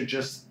course. These are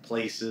just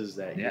places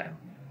that,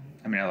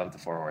 I mean, I love the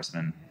Four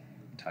Horsemen.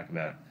 Talk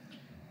about...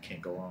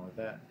 Can't go wrong with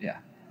that. Yeah.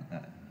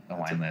 The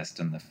wine list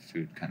and the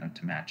food kind of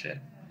to match it.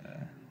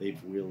 They've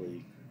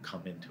really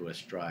come into a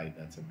stride.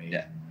 That's amazing.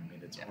 Yeah. I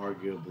mean, it's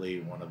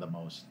arguably one of the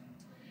most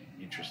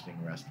interesting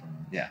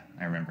restaurants. Yeah.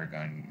 I remember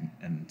going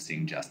and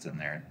seeing Justin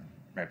there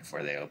right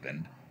before they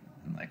opened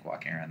and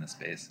walking around the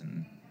space,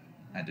 and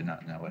I did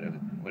not know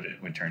what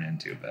it would turn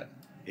into, but...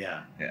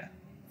 Yeah. Yeah.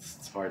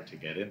 It's hard to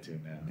get into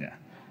now.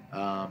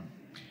 Yeah.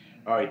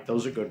 All right,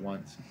 those are good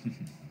ones.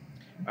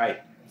 All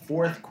right,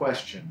 fourth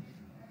question.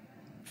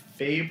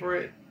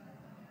 Favorite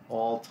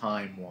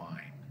all-time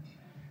wine?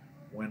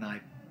 When I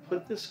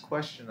put this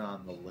question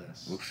on the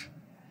list,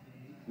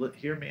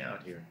 hear me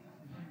out here.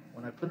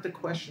 When I put the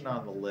question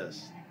on the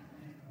list,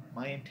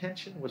 my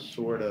intention was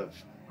sort of,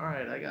 all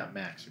right, I got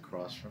Max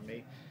across from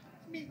me.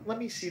 Let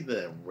me see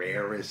the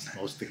rarest,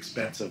 most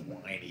expensive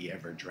wine he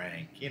ever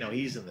drank.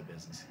 He's in the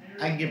business.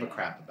 I can give a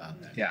crap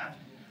about that. Yeah.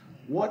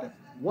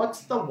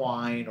 What's the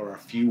wine or a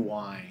few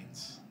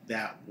wines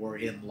that were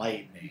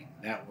enlightening,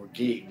 that were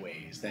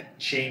gateways, that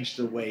changed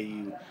the way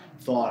you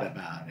thought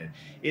about it?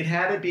 It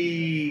had to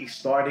be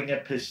starting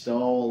at Pisto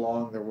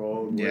along the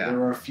road, where there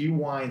were a few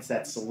wines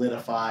that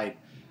solidified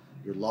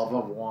your love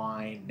of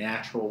wine,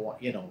 natural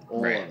wine,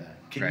 all of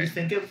that. Can you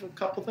think of a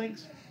couple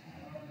things?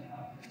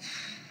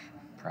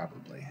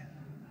 Probably.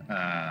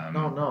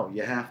 No,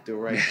 you have to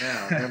right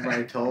now. Remember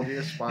I told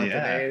you,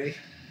 spontaneity?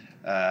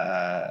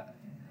 Yeah.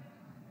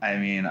 I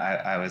mean,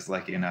 I was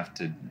lucky enough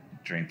to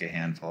drink a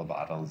handful of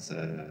bottles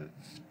of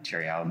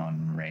Cherry Alamo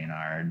and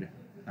Reynard.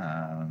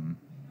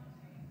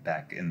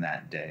 Back in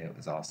that day, it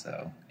was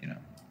also,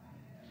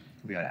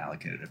 we got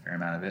allocated a fair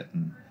amount of it.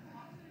 And,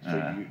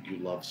 so you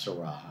love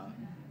Syrah.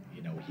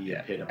 He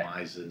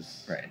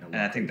epitomizes. Right. And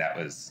I think that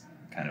was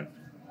kind of,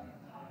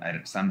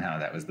 somehow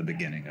that was the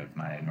beginning of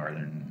my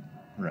Northern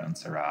Rhone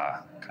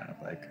Syrah kind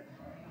of like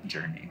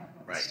journey.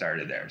 Right.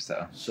 Started there.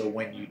 So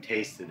when you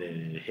tasted it,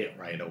 it hit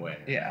right away.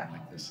 Right? Yeah.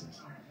 Like this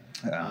is.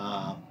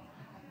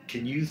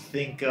 Can you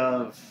think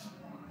of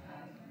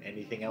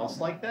anything else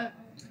like that?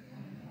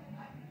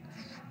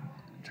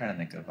 I'm trying to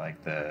think of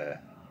like the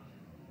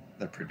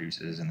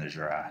producers in the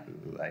Jura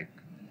who like.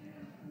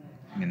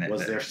 I mean,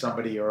 was there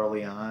somebody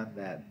early on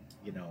that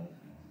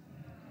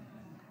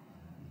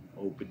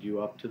opened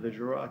you up to the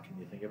Jura? Can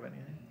you think of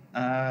anything?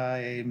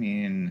 I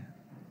mean,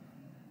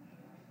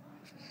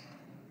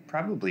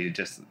 probably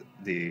just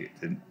the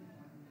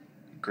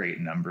great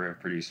number of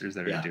producers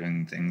that are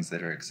doing things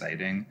that are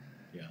exciting.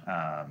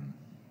 Yeah.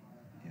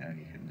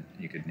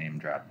 You could name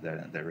drop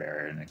the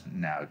rare and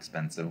now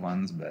expensive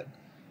ones, but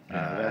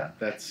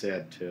that's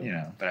sad too.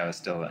 But I was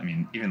still, I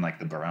mean, even like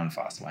the Baron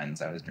Foss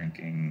wines I was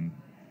drinking,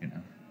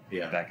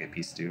 back at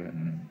Pistu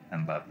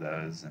and love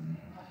those. And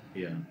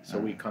so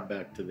we come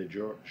back to the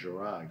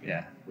Jura again.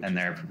 Yeah, and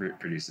there are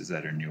producers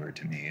that are newer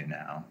to me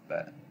now,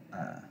 but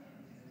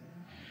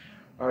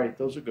all right,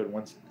 those are good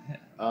ones. Yeah.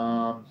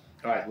 All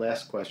right,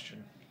 last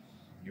question.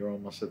 You're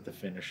almost at the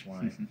finish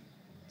line.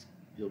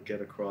 You'll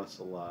get across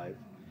alive.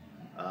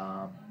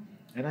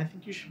 And I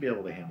think you should be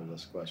able to handle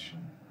this question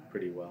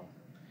pretty well.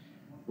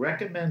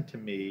 Recommend to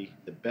me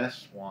the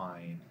best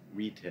wine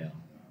retail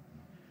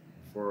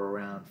for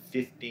around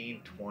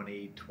 15,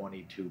 20,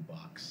 22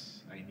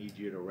 bucks. I need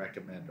you to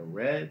recommend a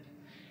red.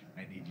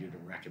 I need you to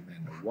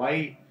recommend a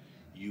white.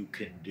 You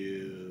can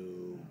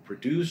do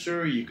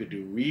producer. You could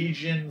do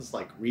regions,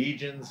 like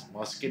regions.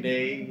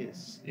 Muscadet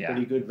is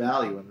pretty good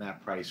value in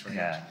that price range.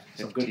 Yeah,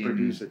 some good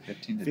producers.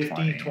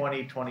 15,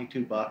 20,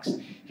 22 bucks.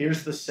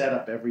 Here's the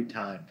setup every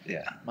time.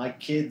 Yeah. My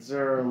kids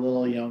are a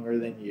little younger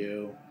than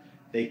you.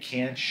 They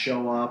can't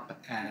show up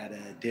at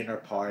a dinner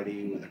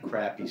party with a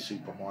crappy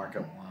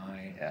supermarket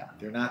wine. Yeah.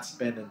 They're not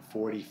spending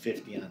 40,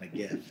 50 on a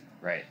gift.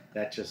 Right.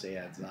 That just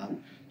adds up.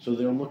 So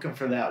they're looking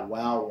for that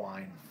wow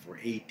wine for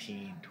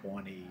 18,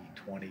 20,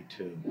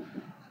 22.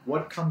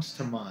 What comes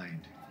to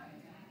mind?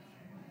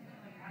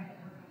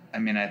 I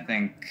mean, I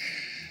think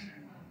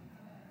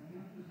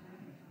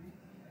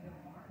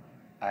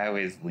I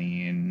always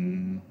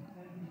lean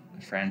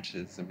French,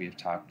 as we've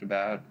talked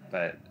about,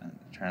 but I'm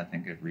trying to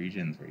think of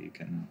regions where you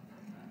can.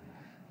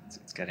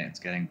 It's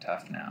getting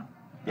tough now.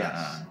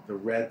 Yes, the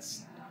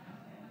reds.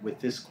 With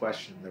this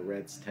question, the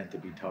reds tend to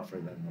be tougher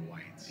than the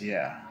whites.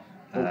 Yeah.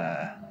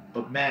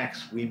 But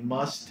Max, we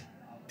must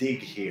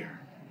dig here.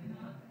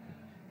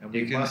 And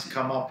we must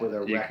come up with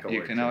a record.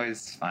 You can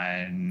always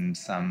find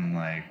some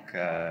like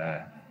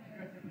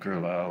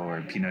Grelot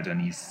or Pinot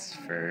Donis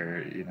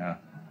for,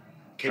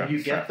 Can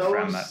you get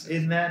those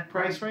in that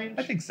price range?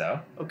 I think so.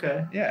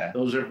 Okay. Yeah.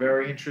 Those are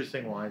very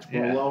interesting wines.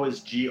 Grelot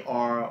is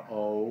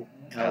Grolleau.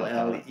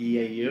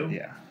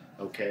 Yeah.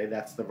 Okay,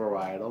 that's the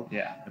varietal.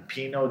 Yeah. And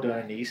Pinot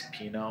Donis,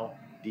 Pinot,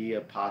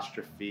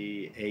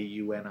 D''Aunis.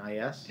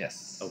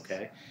 Yes.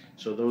 Okay.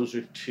 So those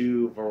are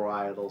two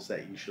varietals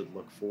that you should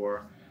look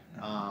for.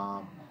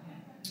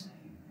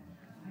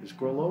 Is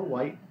Grelot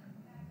white?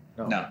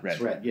 No, red.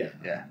 It's red, yeah.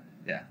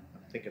 Yeah.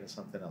 I'm thinking of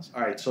something else.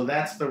 All right, so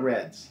that's the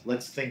reds.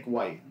 Let's think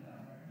white.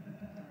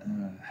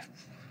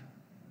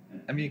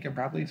 I mean, you can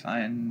probably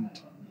find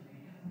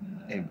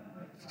a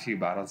few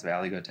bottles of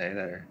Aligoté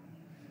that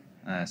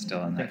are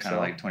still in that kind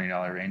of like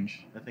 $20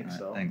 range. I think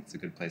so. I think it's a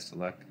good place to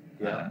look.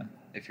 Yeah.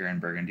 If you're in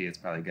Burgundy, it's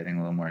probably getting a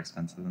little more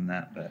expensive than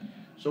that. But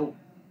so,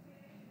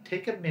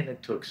 take a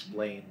minute to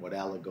explain what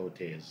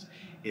Aligoté is.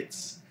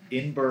 It's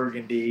in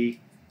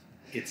Burgundy.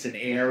 It's an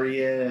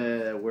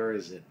area. Where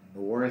is it?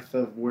 North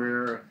of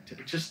where?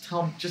 Just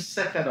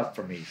set that up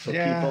for me, so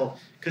people,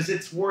 because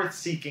it's worth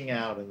seeking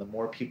out, and the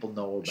more people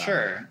know about it.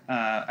 Sure.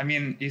 I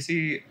mean, you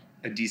see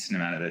a decent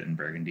amount of it in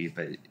Burgundy,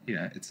 but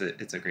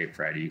it's a great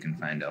variety you can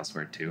find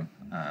elsewhere too.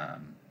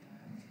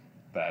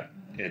 But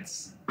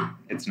it's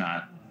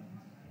not.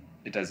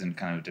 It doesn't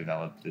kind of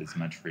develop as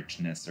much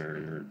richness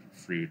or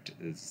fruit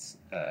as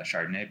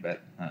Chardonnay,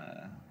 but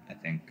I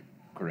think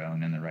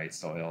grown in the right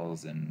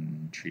soils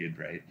and treated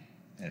right,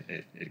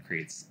 it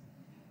creates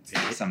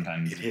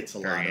sometimes it hits a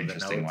very lot of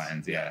interesting the notes.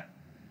 wines. Yeah.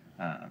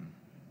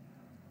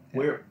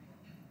 Where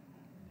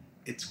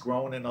it's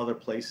grown in other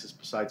places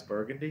besides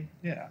Burgundy?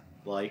 Yeah.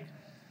 Like?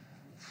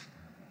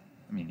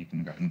 I mean, you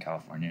can grow it in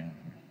California.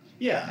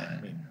 Yeah.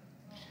 I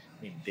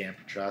mean, Dan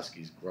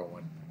Petrosky's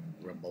growing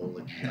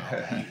Ramola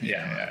Jolly.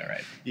 Yeah,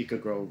 right. You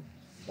could grow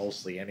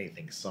mostly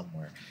anything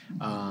somewhere.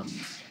 All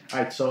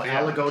right, so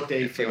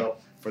Aligoté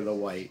for the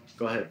white.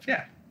 Go ahead.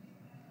 Yeah.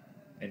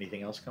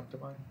 Anything else come to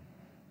mind?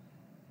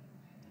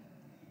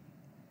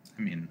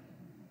 I mean,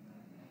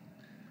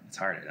 it's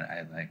hard.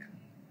 I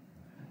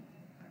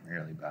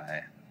rarely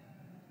buy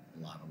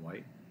a lot of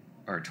white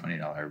or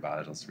 $20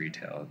 bottles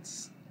retail.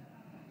 It's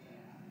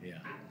I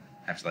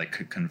have to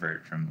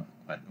convert from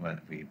what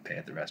we pay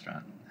at the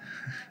restaurant.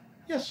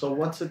 Yeah. So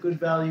what's a good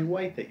value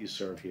white that you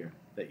serve here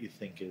that you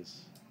think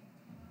is?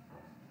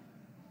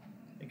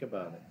 Think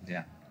about it.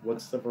 Yeah.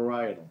 What's the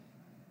varietal?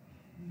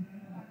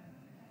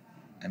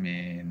 I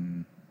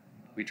mean,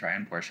 we try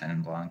and pour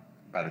Chenin Blanc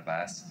by the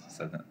glass,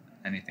 so that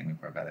anything we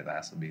pour by the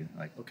glass will be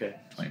like Okay.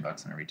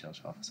 $20 on a retail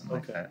shelf or something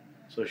like Okay. that.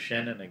 So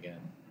Chenin again.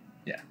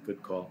 Yeah.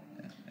 Good call.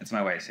 Yeah. It's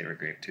my wife's favorite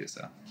grape too,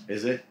 so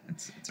Is it?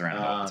 it's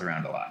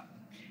around a lot.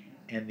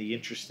 And the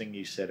interesting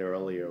you said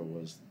earlier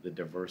was the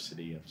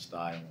diversity of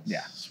styles.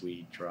 Yeah.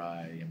 Sweet,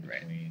 dry, in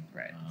between.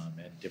 Right.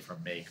 And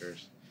different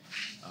makers.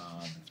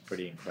 It's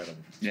pretty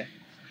incredible. Yeah.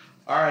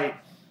 All right.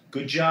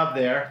 Good job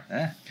there.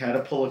 Yeah. Had to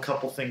pull a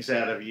couple things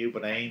out of you,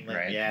 but I ain't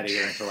letting you Right. out of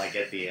here until I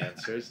get the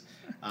answers.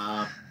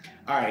 All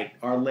right.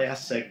 Our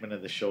last segment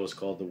of the show is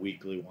called the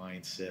Weekly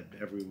Wine Sip.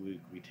 Every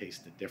week we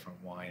taste a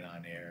different wine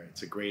on air.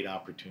 It's a great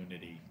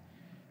opportunity,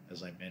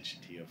 as I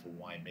mentioned to you, if a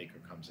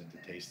winemaker comes in to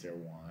taste their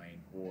wine,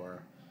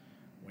 or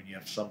when you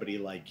have somebody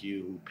like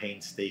you who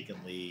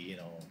painstakingly,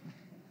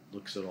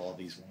 looks at all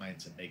these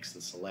wines and makes the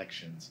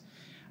selections.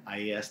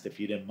 I asked if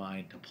you didn't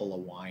mind to pull a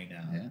wine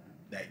out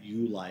that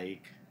you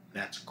like,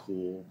 that's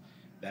cool,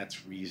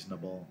 that's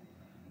reasonable,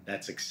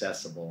 that's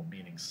accessible,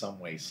 meaning some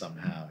way,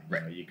 somehow,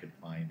 you could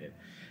find it.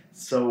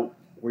 So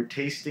we're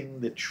tasting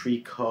the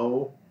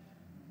Tricot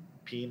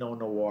Pinot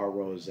Noir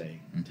Rosé.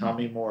 Mm-hmm. Tell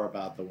me more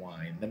about the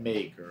wine, the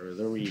maker,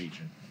 the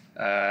region,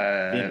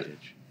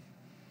 vintage.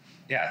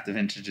 Yeah, the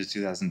vintage is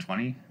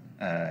 2020.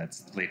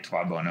 It's Les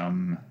Trois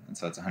Bonhommes, and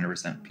so it's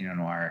 100% Pinot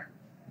Noir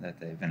that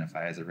they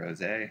vinify as a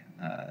rosé.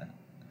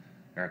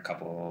 There are a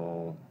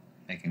couple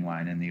making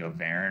wine in the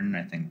Auvergne.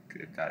 I think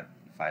they've got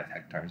 5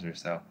 hectares or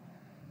so.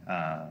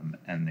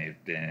 And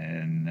they've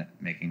been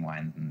making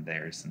wine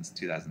there since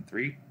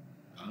 2003.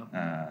 Oh.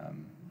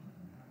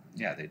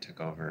 They took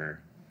over.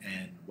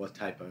 And what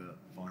type of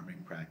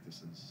farming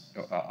practices?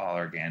 All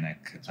organic.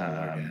 It's all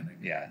organic.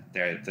 Yeah,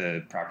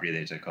 the property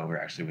they took over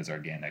actually was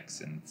organic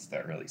since the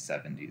early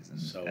 70s, and,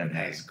 So and it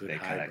has good they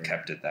kind of hybrid.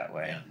 kept it that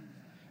way. Yeah.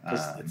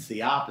 Because it's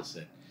the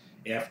opposite.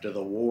 After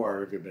the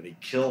war, everybody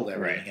killed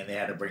everything, Right. and they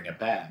had to bring it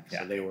back. Yeah.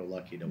 So they were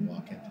lucky to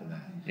walk into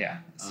that. Yeah.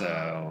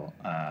 So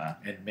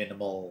And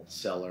minimal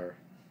cellar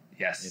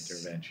yes,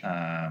 intervention.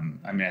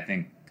 I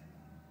think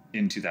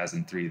in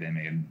 2003 they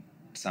made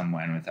some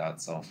wine without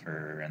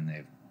sulfur, and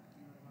they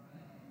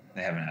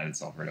haven't added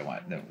sulfur to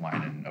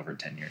wine in over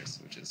 10 years,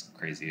 which is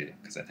crazy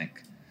because I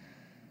think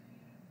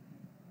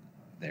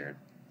they're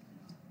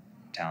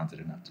talented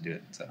enough to do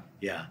it. So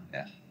Yeah.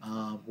 yeah.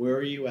 Where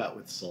are you at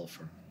with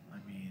sulfur? I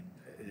mean,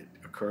 it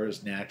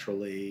occurs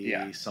naturally.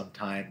 Yeah.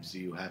 Sometimes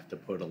you have to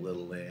put a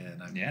little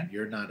in. I mean, Yeah.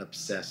 You're not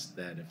obsessed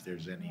that if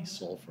there's any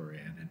sulfur in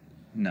it,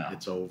 No,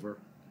 it's over.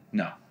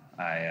 no,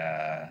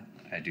 I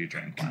do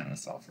drink wine with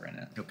sulfur in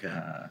it. Okay.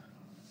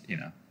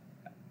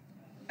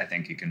 I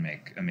think you can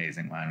make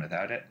amazing wine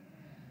without it.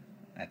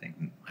 I think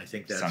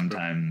That's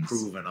sometimes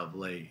proven of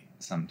late.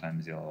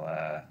 sometimes you'll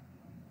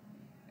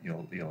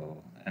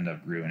end up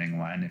ruining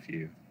wine if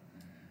you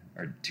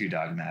are too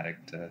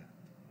dogmatic to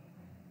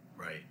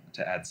Right.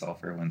 add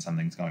sulfur when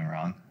something's going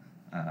wrong.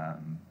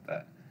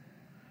 But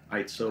All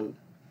right, so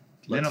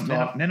let's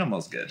talk.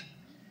 minimal's good.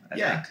 I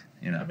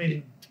think, I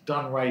mean,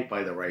 done right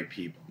by the right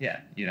people.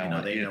 yeah, you don't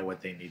want They know what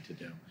they need to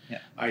do. Yeah.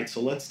 All right,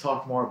 so let's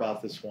talk more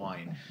about this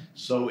wine.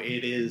 So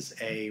it is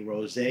a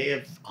rosé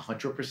of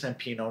 100%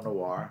 Pinot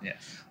Noir.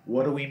 Yes.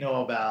 What do we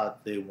know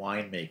about the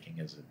winemaking?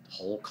 Is it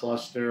whole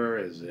cluster?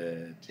 Is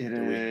it? It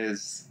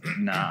is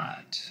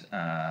not.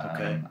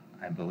 Okay.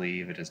 I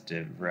believe it is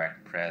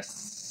direct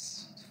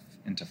press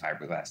into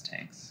fiberglass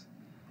tanks.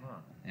 Huh.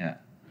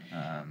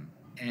 Yeah.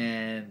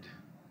 And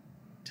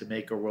to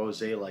make a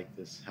rosé like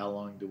this, how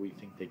long do we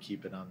think they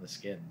keep it on the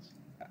skins?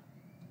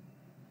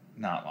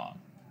 Not long.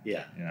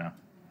 Yeah.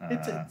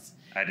 It's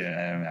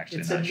I'm actually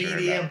it's not a sure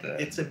medium. about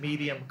the. It's a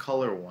medium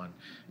color one.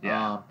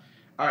 Yeah.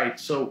 All right,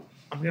 so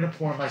I'm gonna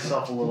pour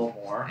myself a little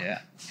more.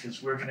 Yeah.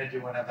 Because we're gonna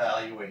do an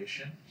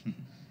evaluation.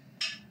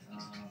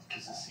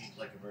 Because this seems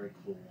like a very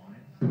cool wine.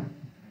 I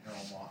know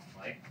I'm off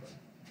mic, but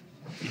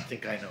you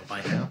think I know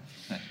by now.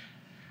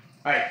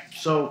 All right,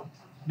 so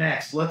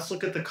next, let's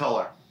look at the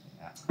color.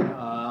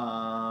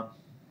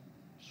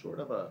 Sort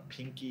of a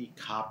pinky,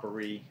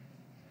 coppery.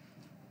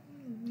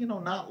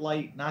 Not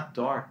light, not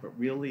dark, but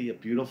really a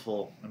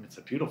beautiful. I mean, it's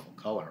a beautiful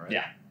color, right?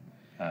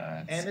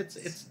 Yeah. And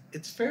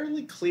it's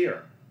fairly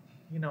clear.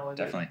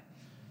 Definitely.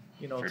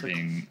 For it's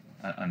being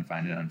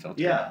unfined and unfiltered.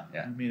 Yeah.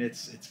 Yeah. I mean,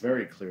 it's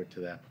very clear to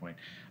that point.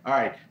 All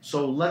right,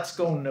 so let's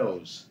go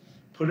nose.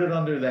 Put it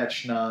under that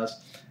schnoz,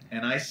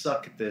 and I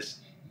suck at this.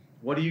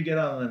 What do you get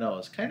on the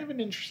nose? Kind of an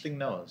interesting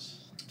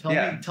nose. Tell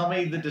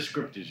me the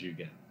descriptors you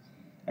get.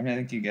 I mean, I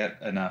think you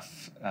get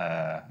enough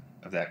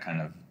of that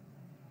kind of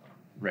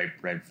ripe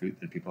fruit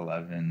that people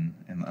love in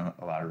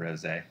a lot of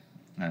rosé.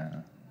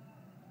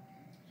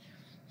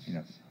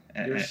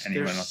 There's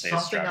anyone will say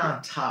something strawberry.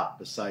 on top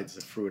besides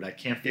the fruit. I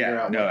can't figure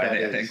out what that I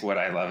is. think what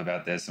I love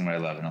about this and what I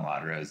love in a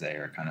lot of rosé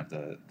are kind of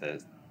the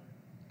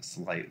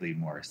slightly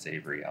more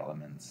savory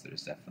elements.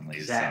 There's definitely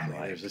Exactly.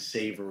 some There's a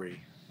savory.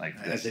 like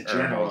as this a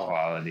general herbal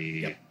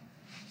quality.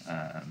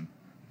 Yep.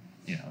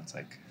 It's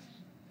like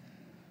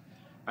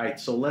All right,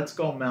 so let's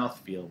go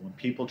mouthfeel. When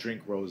people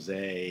drink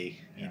rosé,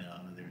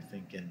 they're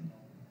thinking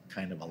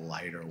kind of a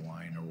lighter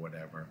wine or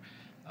whatever.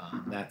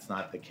 That's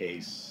not the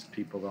case.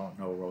 People don't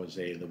know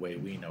rosé the way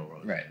we know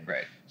rosé. Right,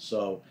 right.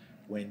 So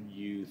when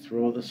you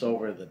throw this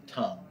over the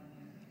tongue,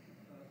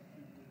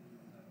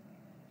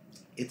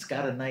 it's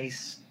got a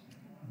nice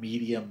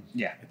medium.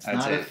 Yeah, It's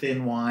not a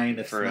thin wine.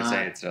 It's for not,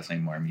 rosé, it's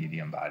definitely more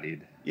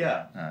medium-bodied.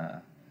 Yeah.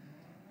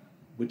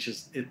 Which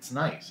is, it's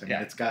nice. I mean,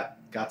 it's got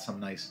some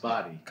nice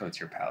body. Coats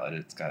your palate.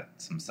 It's got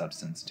some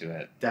substance to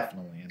it.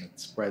 Definitely, and it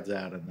spreads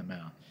out in the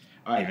mouth.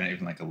 All right.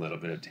 Even like a little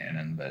bit of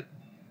tannin, but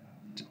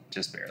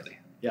just barely.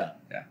 Yeah.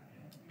 Yeah.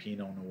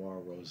 Pinot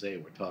Noir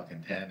Rosé. We're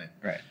talking tannin.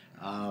 Right.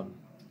 All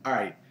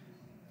right.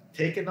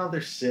 Take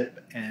another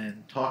sip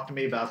and talk to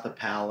me about the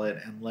palate,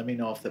 and let me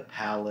know if the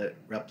palate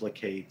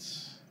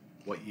replicates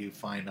what you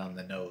find on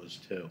the nose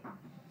too.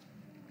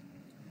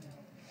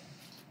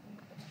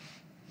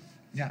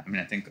 Yeah, I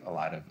mean, I think a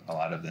lot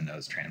of the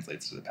nose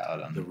translates to the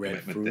palate on the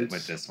red fruits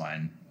with this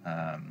wine.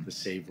 The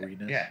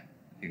savoriness. Yeah,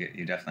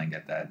 you definitely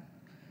get that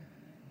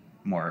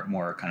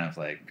more kind of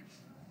like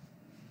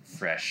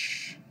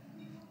fresh,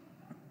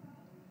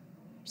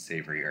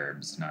 savory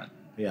herbs, not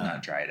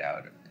dried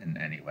out in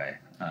any way.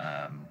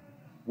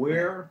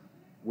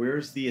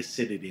 Where's the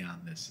acidity on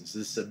this? Is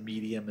this a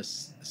medium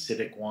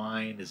acidic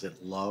wine? Is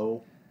it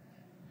low?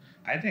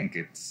 I think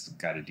it's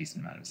got a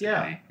decent amount of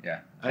acidity. Yeah.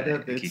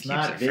 It's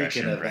not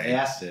vacant of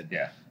acid.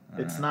 Yeah.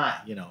 It's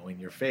not, in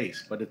your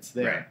face, but it's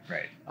there.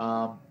 Right.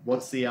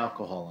 What's the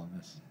alcohol on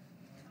this?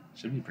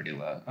 Should be pretty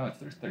low. Oh,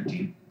 it's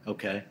 13.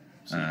 Okay.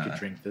 So you could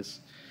drink this.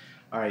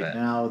 All right.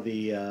 Now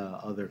the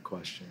other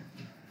question,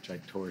 which I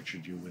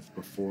tortured you with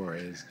before,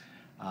 is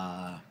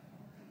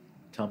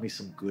tell me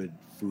some good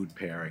food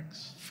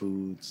pairings,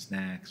 food,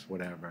 snacks,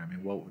 whatever. I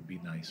mean, what would be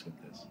nice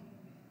with this?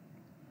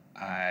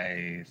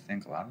 I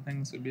think a lot of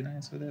things would be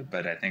nice with it,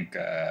 but I think...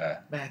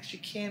 Max, you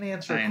can't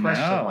answer a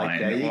question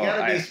like that. You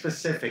got to be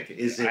specific.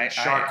 Is it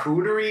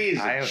charcuterie? Is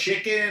it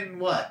chicken?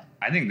 What?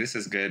 I think this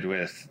is good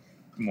with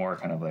more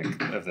kind of like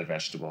of the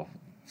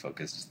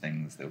vegetable-focused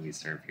things that we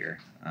serve here.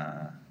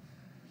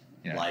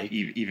 Like?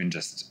 Even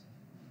just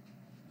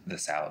the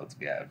salads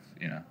we have,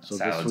 So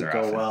salads this would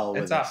go well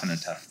with it's often a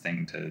tough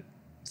thing to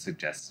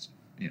suggest,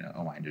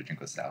 a wine to drink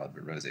with salad,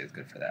 but rosé is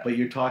good for that. But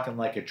you're talking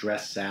like a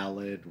dressed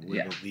salad with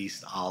at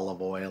least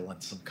olive oil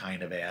and some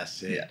kind of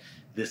acid. Yeah.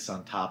 This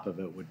on top of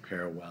it would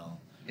pair well.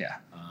 Yeah.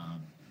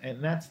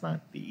 And that's not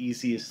the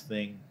easiest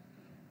thing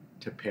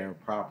to pair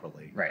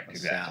properly. Right,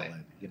 exactly.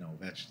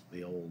 Salad,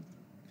 the old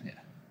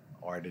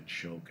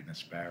artichoke and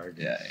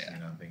asparagus. Yeah. I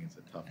think it's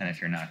a tough And one.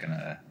 if you're not going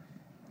to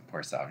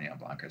pour Sauvignon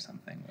Blanc or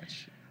something,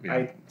 which we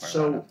don't pour a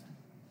lot of.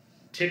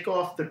 Tick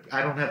off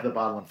I don't have the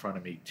bottle in front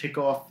of me. Tick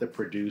off the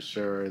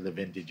producer, the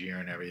vintage year,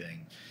 and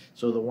everything.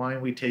 So the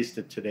wine we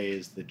tasted today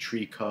is the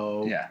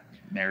Tricot. Yeah.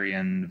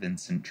 Marion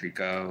Vincent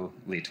Tricot,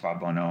 Les Trois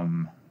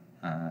Bonhommes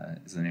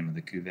is the name of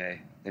the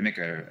cuvée. They make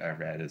a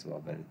red as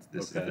well, but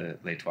this is the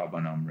Les Trois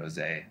Bonhommes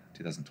Rosé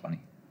 2020.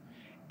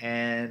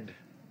 And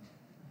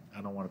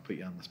I don't want to put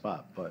you on the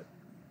spot, but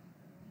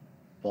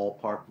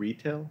ballpark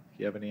retail? Do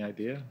you have any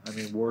idea? I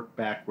mean, work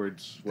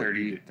backwards.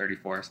 30,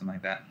 34, something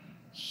like that.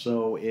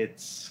 So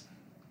it's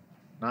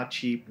not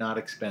cheap, not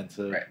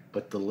expensive,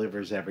 but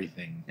delivers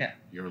everything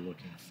you're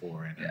looking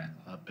for in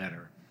a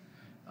better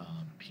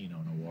Pinot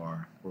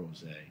Noir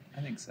Rosé.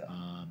 I think so.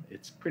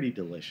 It's pretty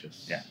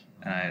delicious. Yeah,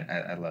 and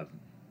I love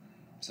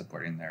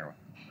supporting their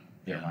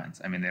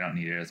wines. I mean, they don't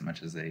need it as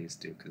much as they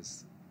used to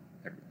because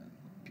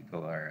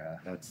people are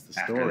that's the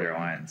after story. Their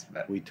wines.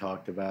 But we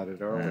talked about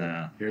it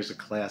earlier. Here's a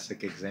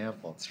classic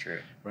example. It's true.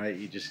 Right?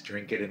 You just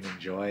drink it and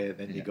enjoy it,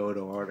 then you go to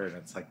order, and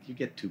it's like you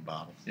get 2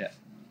 bottles. Yeah.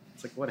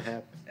 It's like, what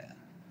happened? Yeah.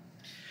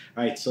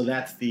 All right, so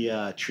that's the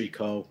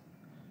Tricot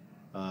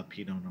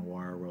Pinot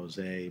Noir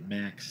Rosé.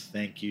 Max,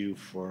 thank you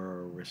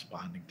for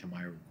responding to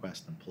my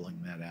request and pulling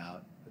that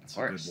out. It's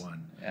a good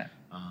one. Yeah.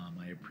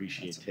 I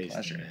appreciate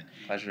tasting it.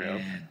 Pleasure.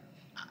 And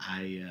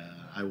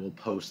I will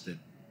post it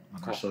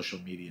on our social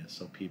media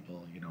so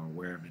people, are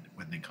aware of it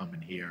when they come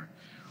in here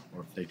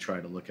or if they try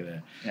to look at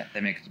it. Yeah,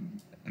 they make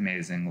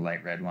amazing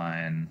light red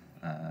wine.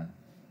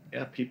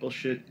 People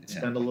should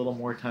spend a little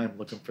more time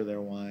looking for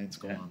their wines,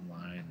 go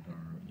online or,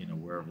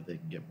 wherever they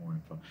can get more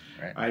info.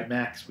 Right. All right,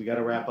 Max, we got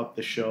to wrap up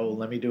the show.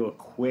 Let me do a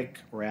quick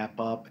wrap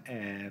up,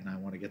 and I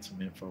want to get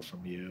some info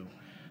from you.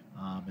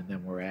 And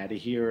then we're out of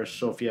here.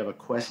 So if you have a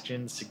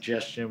question,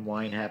 suggestion,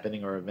 wine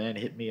happening, or event,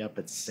 hit me up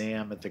at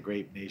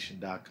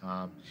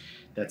sam@thegrapenation.com.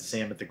 That's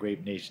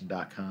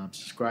sam@thegrapenation.com.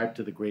 Subscribe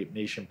to the Grape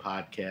Nation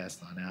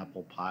podcast on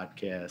Apple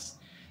Podcasts,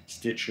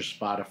 Stitcher,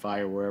 Spotify,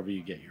 or wherever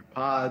you get your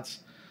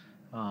pods.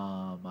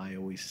 I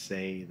always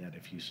say that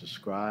if you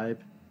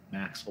subscribe,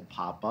 Max will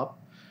pop up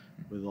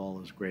with all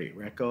his great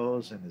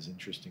recos and his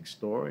interesting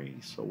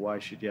stories. So why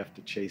should you have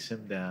to chase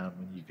him down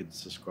when you can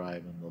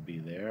subscribe and they'll be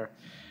there?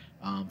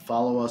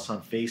 Follow us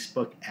on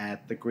Facebook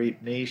at The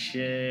Grape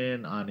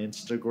Nation. On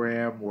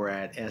Instagram, we're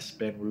at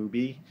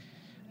SBenRuby.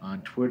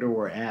 On Twitter,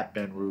 we're at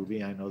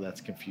BenRuby. I know that's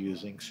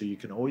confusing. So you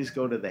can always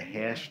go to the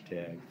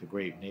hashtag The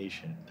Grape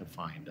Nation to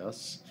find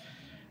us.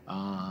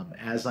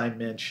 As I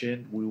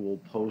mentioned, we will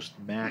post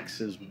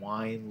Max's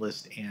wine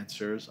list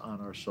answers on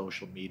our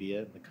social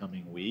media in the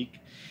coming week.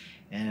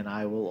 And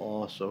I will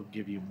also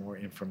give you more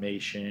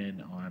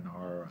information on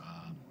our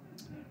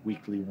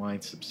weekly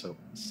wine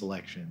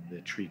selection,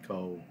 the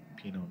Tricot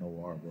Pinot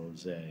Noir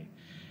Rosé.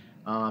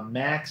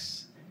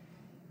 Max,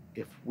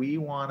 if we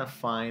want to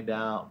find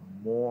out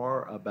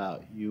more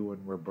about you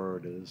and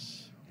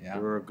Roberta's,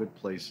 where are good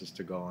places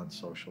to go on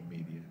social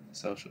media?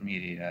 Social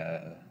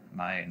media,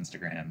 my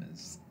Instagram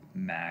is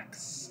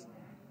Max,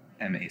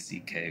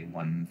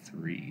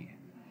 MACK13.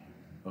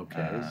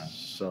 Okay,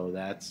 so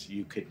that's,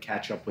 you could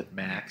catch up with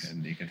Max.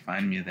 You could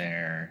find me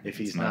there. If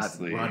he's not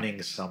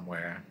running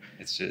somewhere.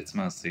 It's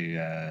mostly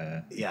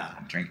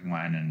drinking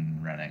wine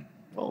and running.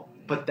 Well,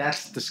 but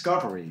that's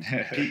discovery.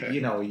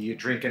 You're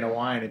drinking a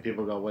wine and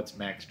people go, what's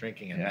Max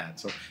drinking in that?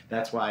 So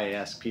that's why I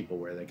ask people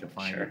where they can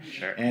find it.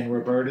 Sure. And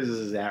Roberta's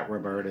is at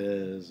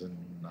Roberta's and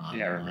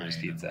Roberta's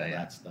Pizza, and all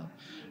that stuff.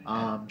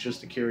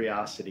 Just a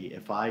curiosity,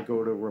 if I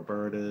go to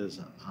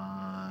Roberta's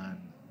on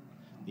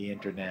the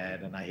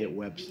internet and I hit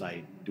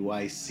website, do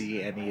I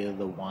see any of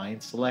the wine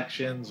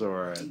selections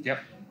or the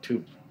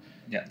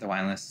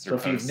wine lists are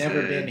posted. So if you've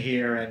never been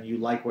here and you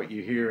like what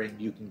you're hearing,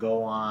 you can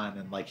go on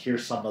and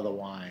here's some of the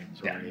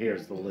wines, or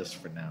here's the list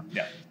for now.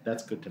 Yeah.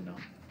 That's good to know.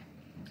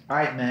 All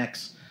right,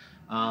 Max.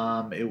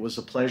 It was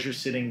a pleasure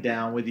sitting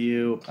down with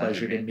you. A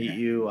pleasure to meet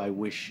you. I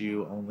wish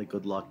you only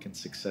good luck and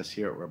success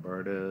here at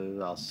Roberta's.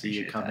 I'll see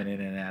you coming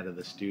in and out of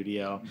the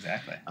studio.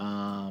 Exactly.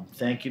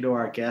 Thank you to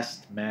our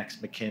guest,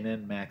 Max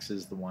Mackinnon. Max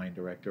is the wine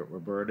director at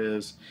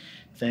Roberta's.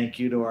 Thank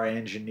you to our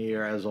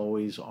engineer, as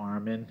always,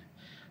 Armin.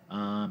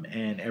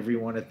 And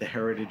everyone at the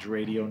Heritage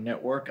Radio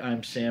Network.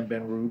 I'm Sam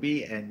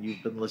Ben-Ruby, and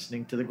you've been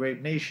listening to The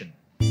Grape Nation.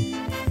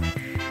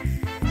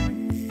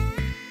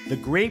 The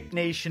Grape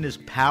Nation is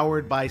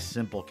powered by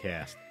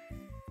Simplecast.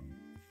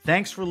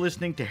 Thanks for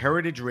listening to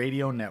Heritage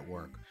Radio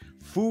Network,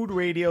 food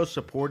radio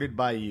supported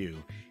by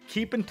you.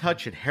 Keep in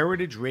touch at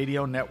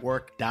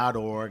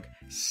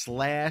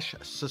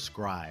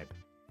heritageradionetwork.org/subscribe.